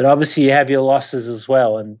 But obviously you have your losses as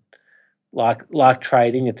well. And like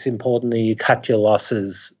trading, it's important that you cut your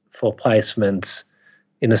losses for placements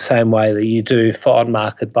in the same way that you do for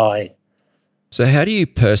on-market buying. So how do you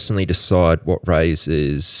personally decide what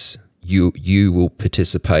raises you will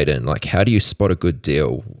participate in? Like, how do you spot a good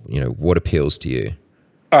deal? What appeals to you?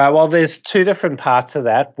 All right, well, there's two different parts of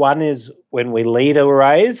that. One is when we lead a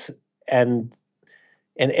raise, and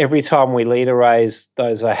every time we lead a raise,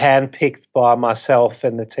 those are handpicked by myself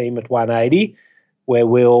and the team at 180, where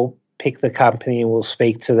we'll pick the company and we'll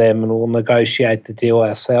speak to them and we'll negotiate the deal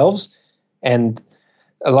ourselves. And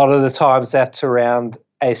a lot of the times that's around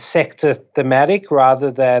a sector thematic rather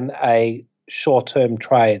than a short-term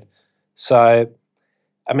trade. So,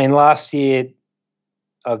 I mean, last year,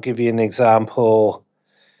 I'll give you an example.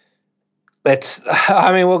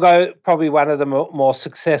 We'll go probably one of the more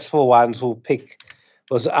successful ones we'll pick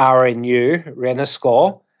was RNU,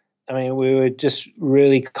 Renascor. I mean, we were just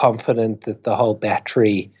really confident that the whole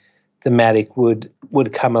battery thematic would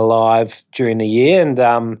come alive during the year.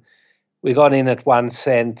 And we got in at 1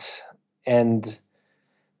 cent, and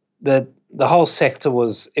the whole sector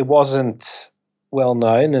wasn't well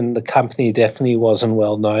known, and the company definitely wasn't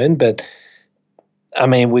well known. But I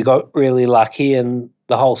mean, we got really lucky, and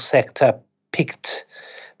the whole sector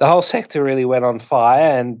really went on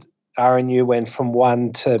fire, and RNU went from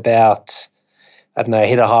 1 to about,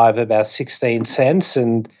 hit a high of about 16 cents,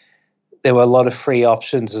 and there were a lot of free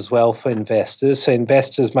options as well for investors. So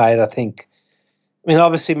investors made,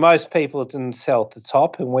 obviously most people didn't sell at the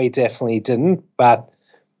top, and we definitely didn't, but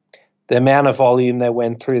the amount of volume that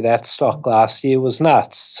went through that stock last year was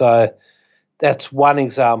nuts. So that's one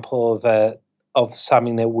example of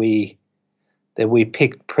something that we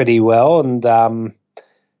picked pretty well, and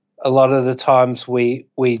a lot of the times we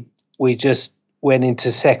just went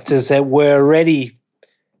into sectors that were already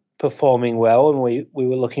performing well, and we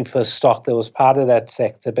were looking for a stock that was part of that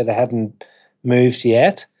sector but it hadn't moved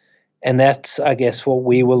yet. And that's, I guess, what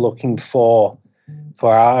we were looking for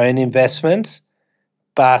our own investments.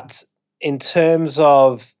 But in terms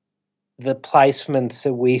of the placements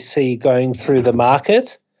that we see going through the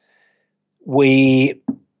market, we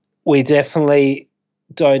definitely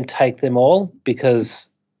don't take them all, because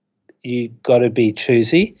you got to be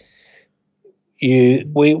choosy.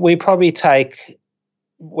 We probably take,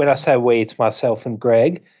 when I say we, it's myself and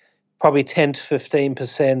Greg, probably 10 to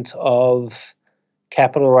 15% of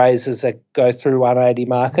capital raises that go through 180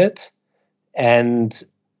 markets. And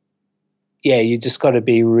yeah, you just got to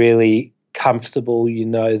be really comfortable. You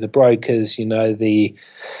know the brokers, you know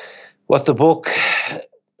what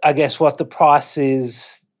the price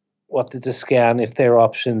is, what the discount, if there are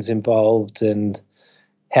options involved, and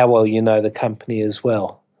how well you know the company as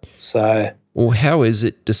well. So, well, how is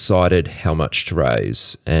it decided how much to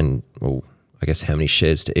raise, and I guess how many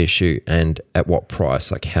shares to issue, and at what price?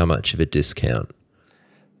 Like, how much of a discount?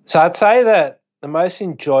 So I'd say that the most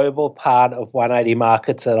enjoyable part of 180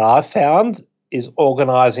 markets that I've found is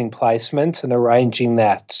organising placements and arranging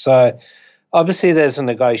that. So obviously there's a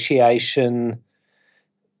negotiation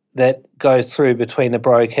that goes through between the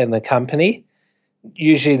broker and the company.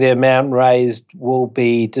 Usually the amount raised will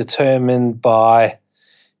be determined by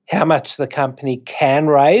how much the company can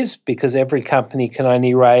raise, because every company can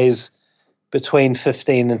only raise between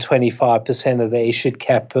 15 and 25% of their issued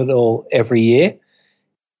capital every year.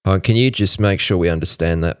 Can you just make sure we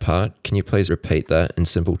understand that part? Can you please repeat that in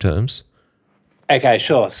simple terms? Okay,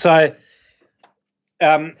 sure. So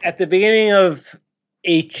at the beginning of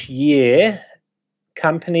each year,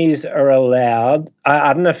 companies are allowed,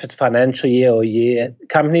 I don't know if it's financial year or year,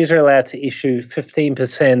 companies are allowed to issue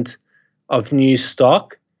 15% of new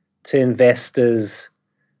stock to investors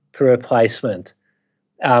through a placement.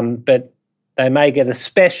 But they may get a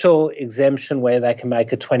special exemption where they can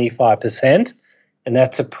make a 25%, and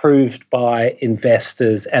that's approved by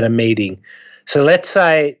investors at a meeting. So let's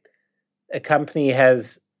say a company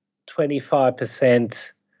has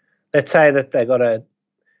 25%, let's say that they got a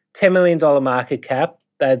 $10 million market cap,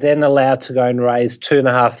 they're then allowed to go and raise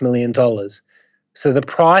 $2.5 million. So the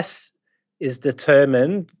price is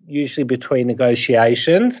determined usually between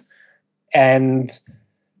negotiations, and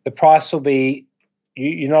the price will be,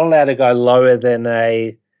 you're not allowed to go lower than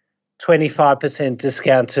a 25%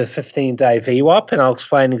 discount to a 15-day VWAP, and I'll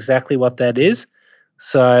explain exactly what that is.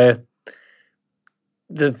 So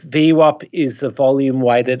the VWAP is the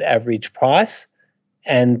volume-weighted average price,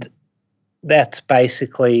 and that's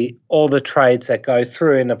basically all the trades that go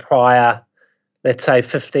through in a prior, let's say,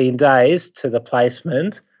 15 days to the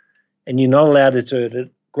placement, and you're not allowed to do it at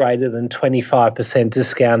greater than 25%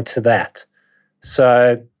 discount to that.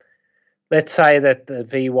 So let's say that the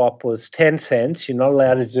VWAP was 10 cents, you're not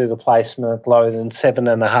allowed to do the placement at lower than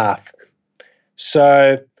 7.5.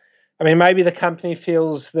 So, I mean, maybe the company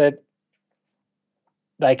feels that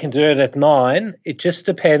they can do it at 9. It just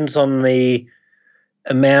depends on the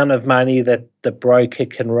amount of money that the broker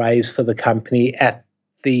can raise for the company at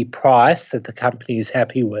the price that the company is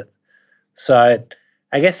happy with. So,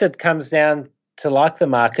 I guess it comes down to, like the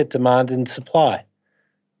market, demand and supply.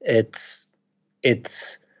 It's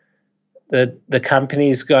the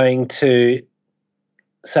company's going to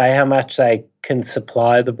say how much they can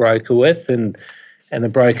supply the broker with, and the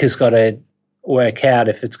broker's got to work out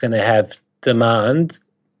if it's going to have demand.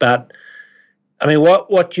 But I mean,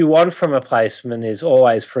 what you want from a placement is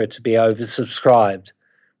always for it to be oversubscribed,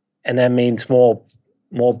 and that means more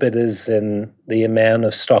bidders than the amount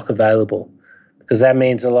of stock available, because that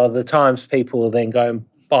means a lot of the times people will then go and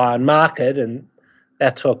buy on market, and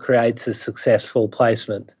that's what creates a successful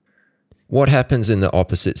placement. What happens in the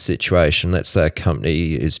opposite situation? Let's say a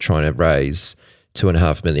company is trying to raise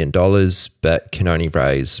 $2.5 million, but can only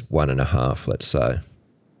raise $1.5 million, let's say.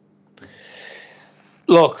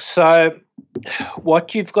 Look, so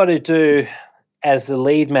what you've got to do as the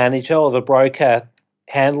lead manager or the broker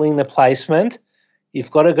handling the placement,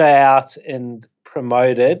 you've got to go out and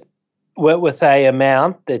promote it with a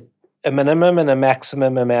minimum and a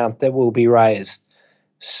maximum amount that will be raised.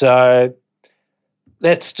 So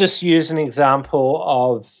let's just use an example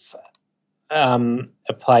of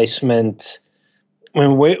a placement.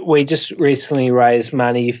 When we just recently raised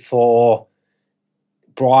money for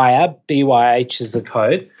Briar, BYH is the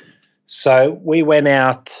code. So we went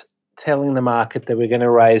out telling the market that we're going to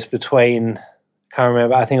raise between, can't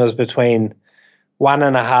remember, I think it was between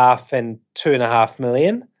 1.5 and 2.5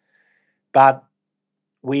 million. But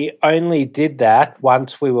we only did that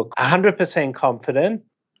once we were 100% confident.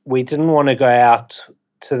 We didn't want to go out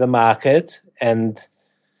to the market, and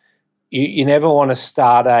you never want to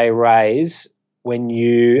start a raise when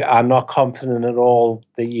you are not confident at all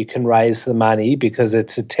that you can raise the money, because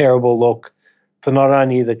it's a terrible look for not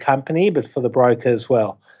only the company but for the broker as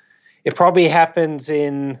well. It probably happens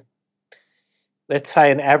in, let's say,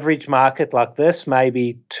 an average market like this,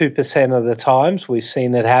 maybe 2% of the times we've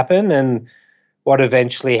seen it happen, and what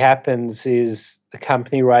eventually happens is the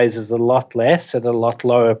company raises a lot less at a lot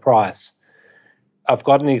lower price. I've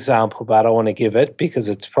got an example, but I don't want to give it because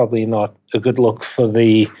it's probably not a good look for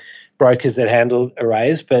the brokers that handle a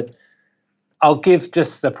raise, but I'll give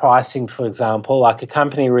just the pricing, for example. Like a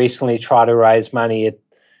company recently tried to raise money at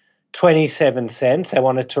 27 cents. They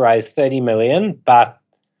wanted to raise 30 million, but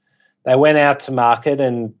they went out to market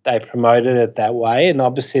and they promoted it that way. And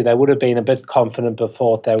obviously they would have been a bit confident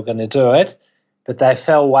before they were going to do it, but they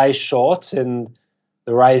fell way short, and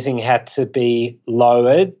the raising had to be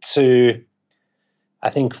lowered to, I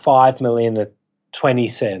think, 5 million at 20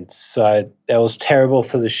 cents. So that was terrible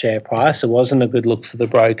for the share price. It wasn't a good look for the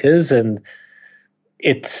brokers, and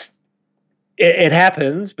it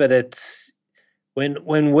happens, but it's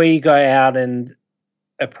when we go out and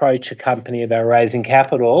approach a company about raising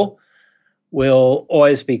capital, we'll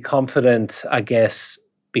always be confident, I guess,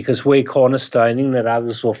 because we're cornerstoning that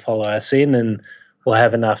others will follow us in and we'll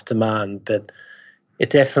have enough demand. But it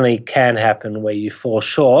definitely can happen where you fall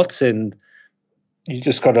short and you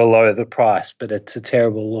just got to lower the price, but it's a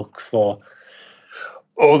terrible look for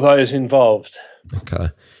all those involved. Okay.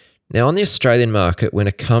 Now, on the Australian market, when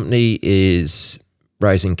a company is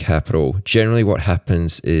raising capital, generally what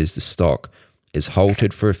happens is the stock is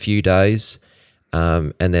halted for a few days,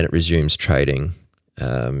 and then it resumes trading,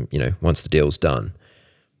 once the deal's done.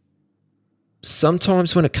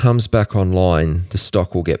 Sometimes when it comes back online, the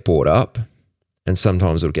stock will get bought up, and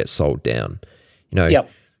sometimes it'll get sold down. Yep.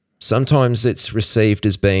 Sometimes it's received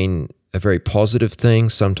as being a very positive thing.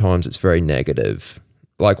 Sometimes it's very negative.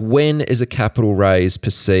 Like, when is a capital raise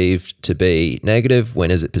perceived to be negative?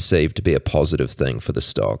 When is it perceived to be a positive thing for the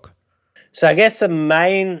stock? So I guess the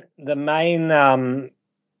main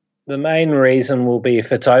reason will be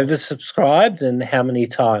if it's oversubscribed and how many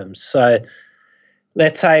times. So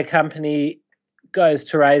let's say a company goes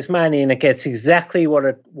to raise money and it gets exactly what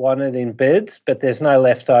it wanted in bids, but there's no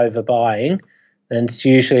leftover buying, then it's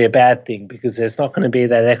usually a bad thing, because there's not going to be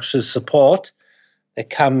that extra support that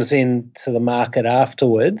comes into the market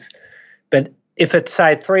afterwards. But if it's,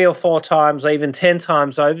 say, 3 or 4 times or even 10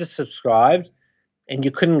 times oversubscribed and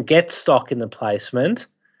you couldn't get stock in the placement,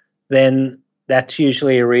 then that's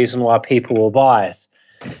usually a reason why people will buy it.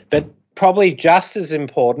 But probably just as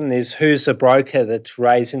important is who's the broker that's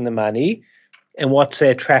raising the money and what's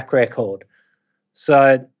their track record.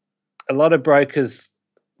 So a lot of brokers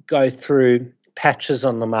go through patches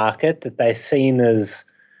on the market that they're seen as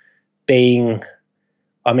being,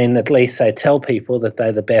 at least they tell people that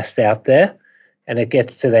they're the best out there, and it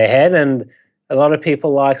gets to their head. And a lot of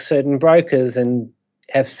people like certain brokers and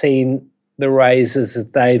have seen the raises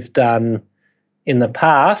that they've done in the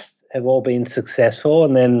past have all been successful,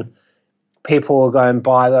 and then people will go and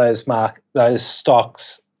buy those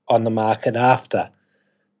stocks on the market after.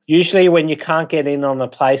 Usually when you can't get in on a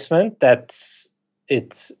placement,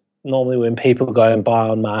 it's normally when people go and buy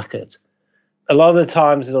on market. A lot of the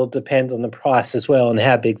times it'll depend on the price as well and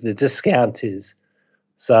how big the discount is.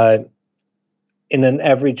 So in an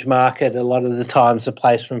average market, a lot of the times the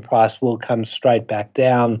placement price will come straight back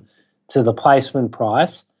down to the placement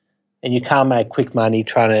price, and you can't make quick money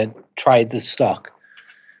trying to trade the stock.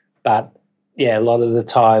 But yeah, a lot of the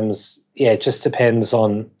times, it just depends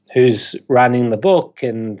on who's running the book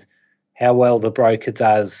and how well the broker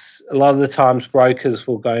does. A lot of the times brokers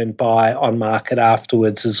will go and buy on market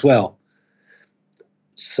afterwards as well.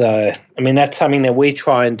 So, I mean, that's something that we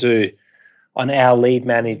try and do on our lead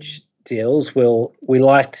managed deals. We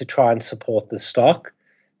like to try and support the stock.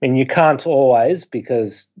 I mean, you can't always,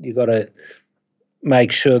 because you've got to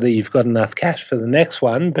make sure that you've got enough cash for the next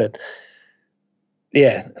one. But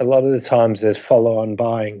yeah, a lot of the times there's follow-on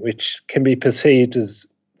buying, which can be perceived as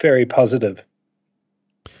very positive.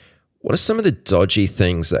 What are some of the dodgy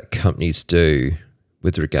things that companies do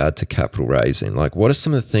with regard to capital raising? Like, what are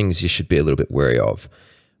some of the things you should be a little bit wary of?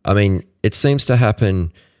 I mean, it seems to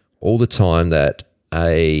happen all the time that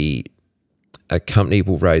a company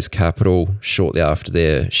will raise capital shortly after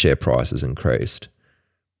their share price has increased.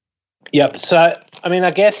 Yep. So, I mean, I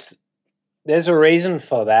guess there's a reason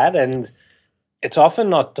for that, and it's often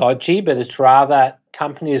not dodgy, but it's rather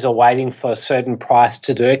companies are waiting for a certain price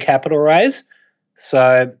to do a capital raise.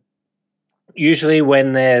 So usually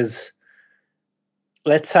when there's,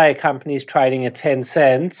 let's say a company is trading at 10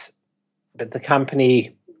 cents, but the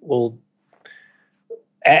company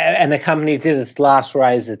and the company did its last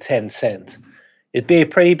raise at 10 cents. It'd be a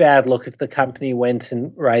pretty bad look if the company went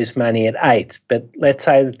and raised money at 8. But let's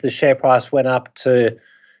say that the share price went up to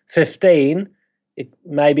 15, it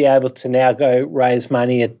may be able to now go raise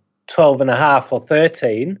money at 12.5 or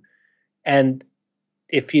 13. And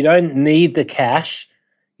if you don't need the cash,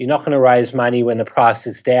 you're not going to raise money when the price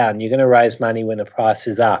is down. You're going to raise money when the price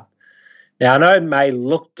is up. Now, I know it may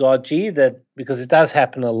look dodgy because it does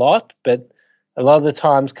happen a lot, but a lot of the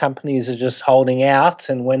times companies are just holding out,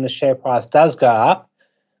 and when the share price does go up,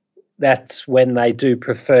 that's when they do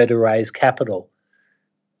prefer to raise capital.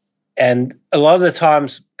 And a lot of the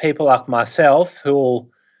times people like myself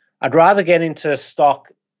I'd rather get into a stock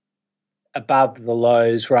above the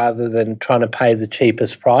lows rather than trying to pay the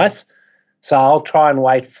cheapest price. So I'll try and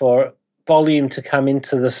wait for volume to come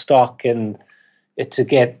into the stock and it to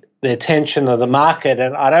get the attention of the market.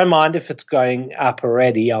 And I don't mind if it's going up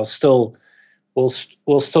already. We'll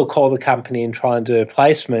still call the company and try and do a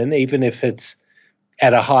placement, even if it's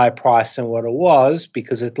at a higher price than what it was,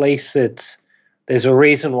 because at least there's a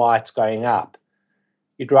reason why it's going up.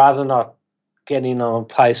 You'd rather not get in on a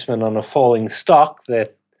placement on a falling stock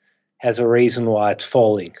that has a reason why it's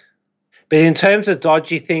falling. But in terms of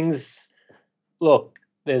dodgy things, look,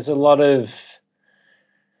 there's a lot of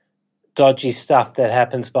dodgy stuff that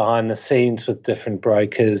happens behind the scenes with different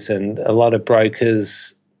brokers, and a lot of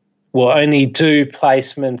brokers will only do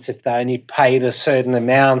placements if they only paid a certain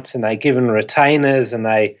amount, and they're given retainers and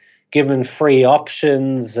they given free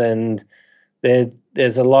options, and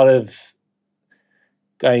there's a lot of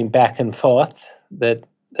going back and forth that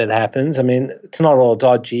happens. I mean, it's not all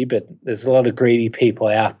dodgy, but there's a lot of greedy people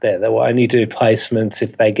out there that will only do placements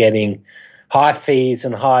if they're getting high fees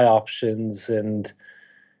and high options, and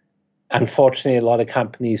unfortunately a lot of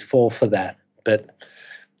companies fall for that. But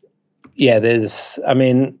yeah,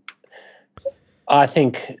 I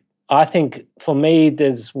think for me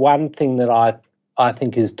there's one thing that I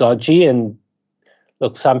think is dodgy, and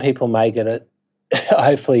look, some people may get it.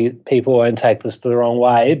 Hopefully people won't take this the wrong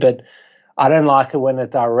way, but I don't like it when a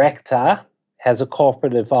director has a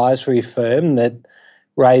corporate advisory firm that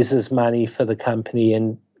raises money for the company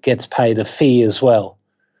and gets paid a fee as well,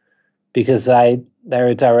 because they're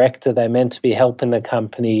a director. They're meant to be helping the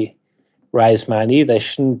company raise money. They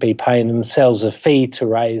shouldn't be paying themselves a fee to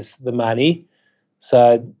raise the money.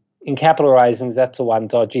 So in capital raisings, that's the one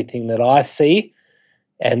dodgy thing that I see,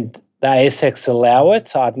 and the ASX allow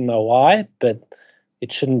it. I don't know why, but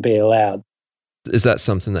it shouldn't be allowed. Is that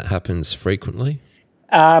something that happens frequently?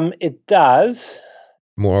 It does.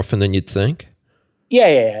 More often than you'd think?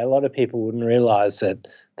 Yeah. A lot of people wouldn't realise that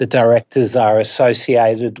the directors are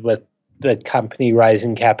associated with the company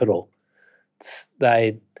raising capital.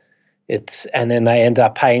 And then they end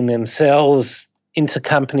up paying themselves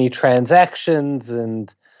intercompany transactions,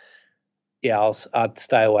 and yeah, I'd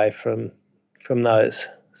stay away from those.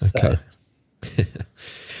 Okay.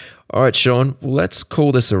 All right, Sean, let's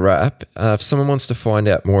call this a wrap. If someone wants to find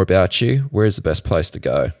out more about you, where's the best place to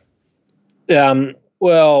go?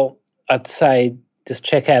 Well, I'd say just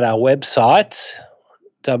check out our website,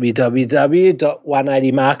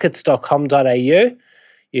 www.180markets.com.au.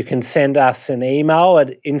 You can send us an email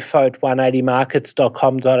at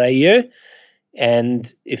info@180markets.com.au.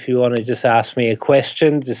 And if you want to just ask me a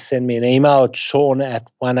question, just send me an email at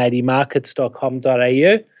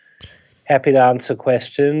sean@180markets.com.au. Happy to answer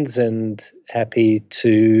questions and happy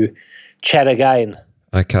to chat again.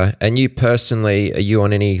 Okay. And you personally, are you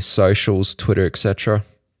on any socials, Twitter, etc.?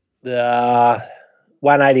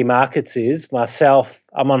 180 Markets is. Myself,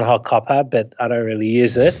 I'm on Hot Copper, but I don't really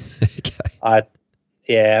use it. Okay. I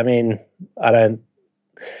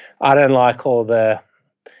don't like all the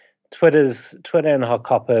Twitter and Hot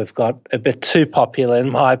Copper have got a bit too popular in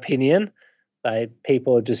my opinion.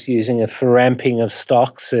 People are just using it for ramping of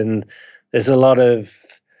stocks, and there's a lot of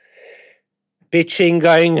bitching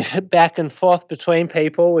going back and forth between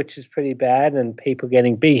people, which is pretty bad, and people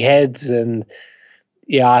getting big heads. And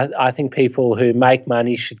I think people who make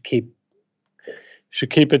money should keep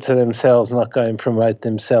it to themselves, not go and promote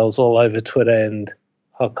themselves all over Twitter and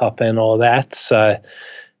Hot Copper and all that. So,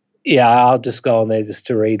 I'll just go on there just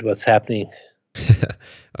to read what's happening.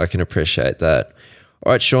 I can appreciate that.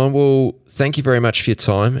 All right, Sean, well, thank you very much for your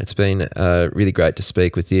time. It's been really great to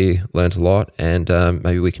speak with you, learned a lot, and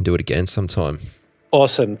maybe we can do it again sometime.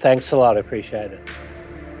 Awesome. Thanks a lot. I appreciate it.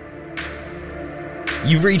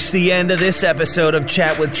 You've reached the end of this episode of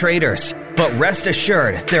Chat with Traders, but rest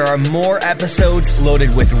assured there are more episodes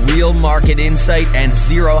loaded with real market insight and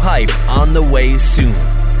zero hype on the way soon.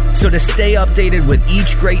 So to stay updated with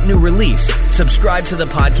each great new release, subscribe to the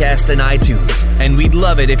podcast in iTunes, and we'd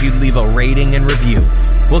love it if you'd leave a rating and review.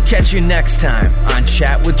 We'll catch you next time on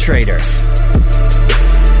Chat with Traders.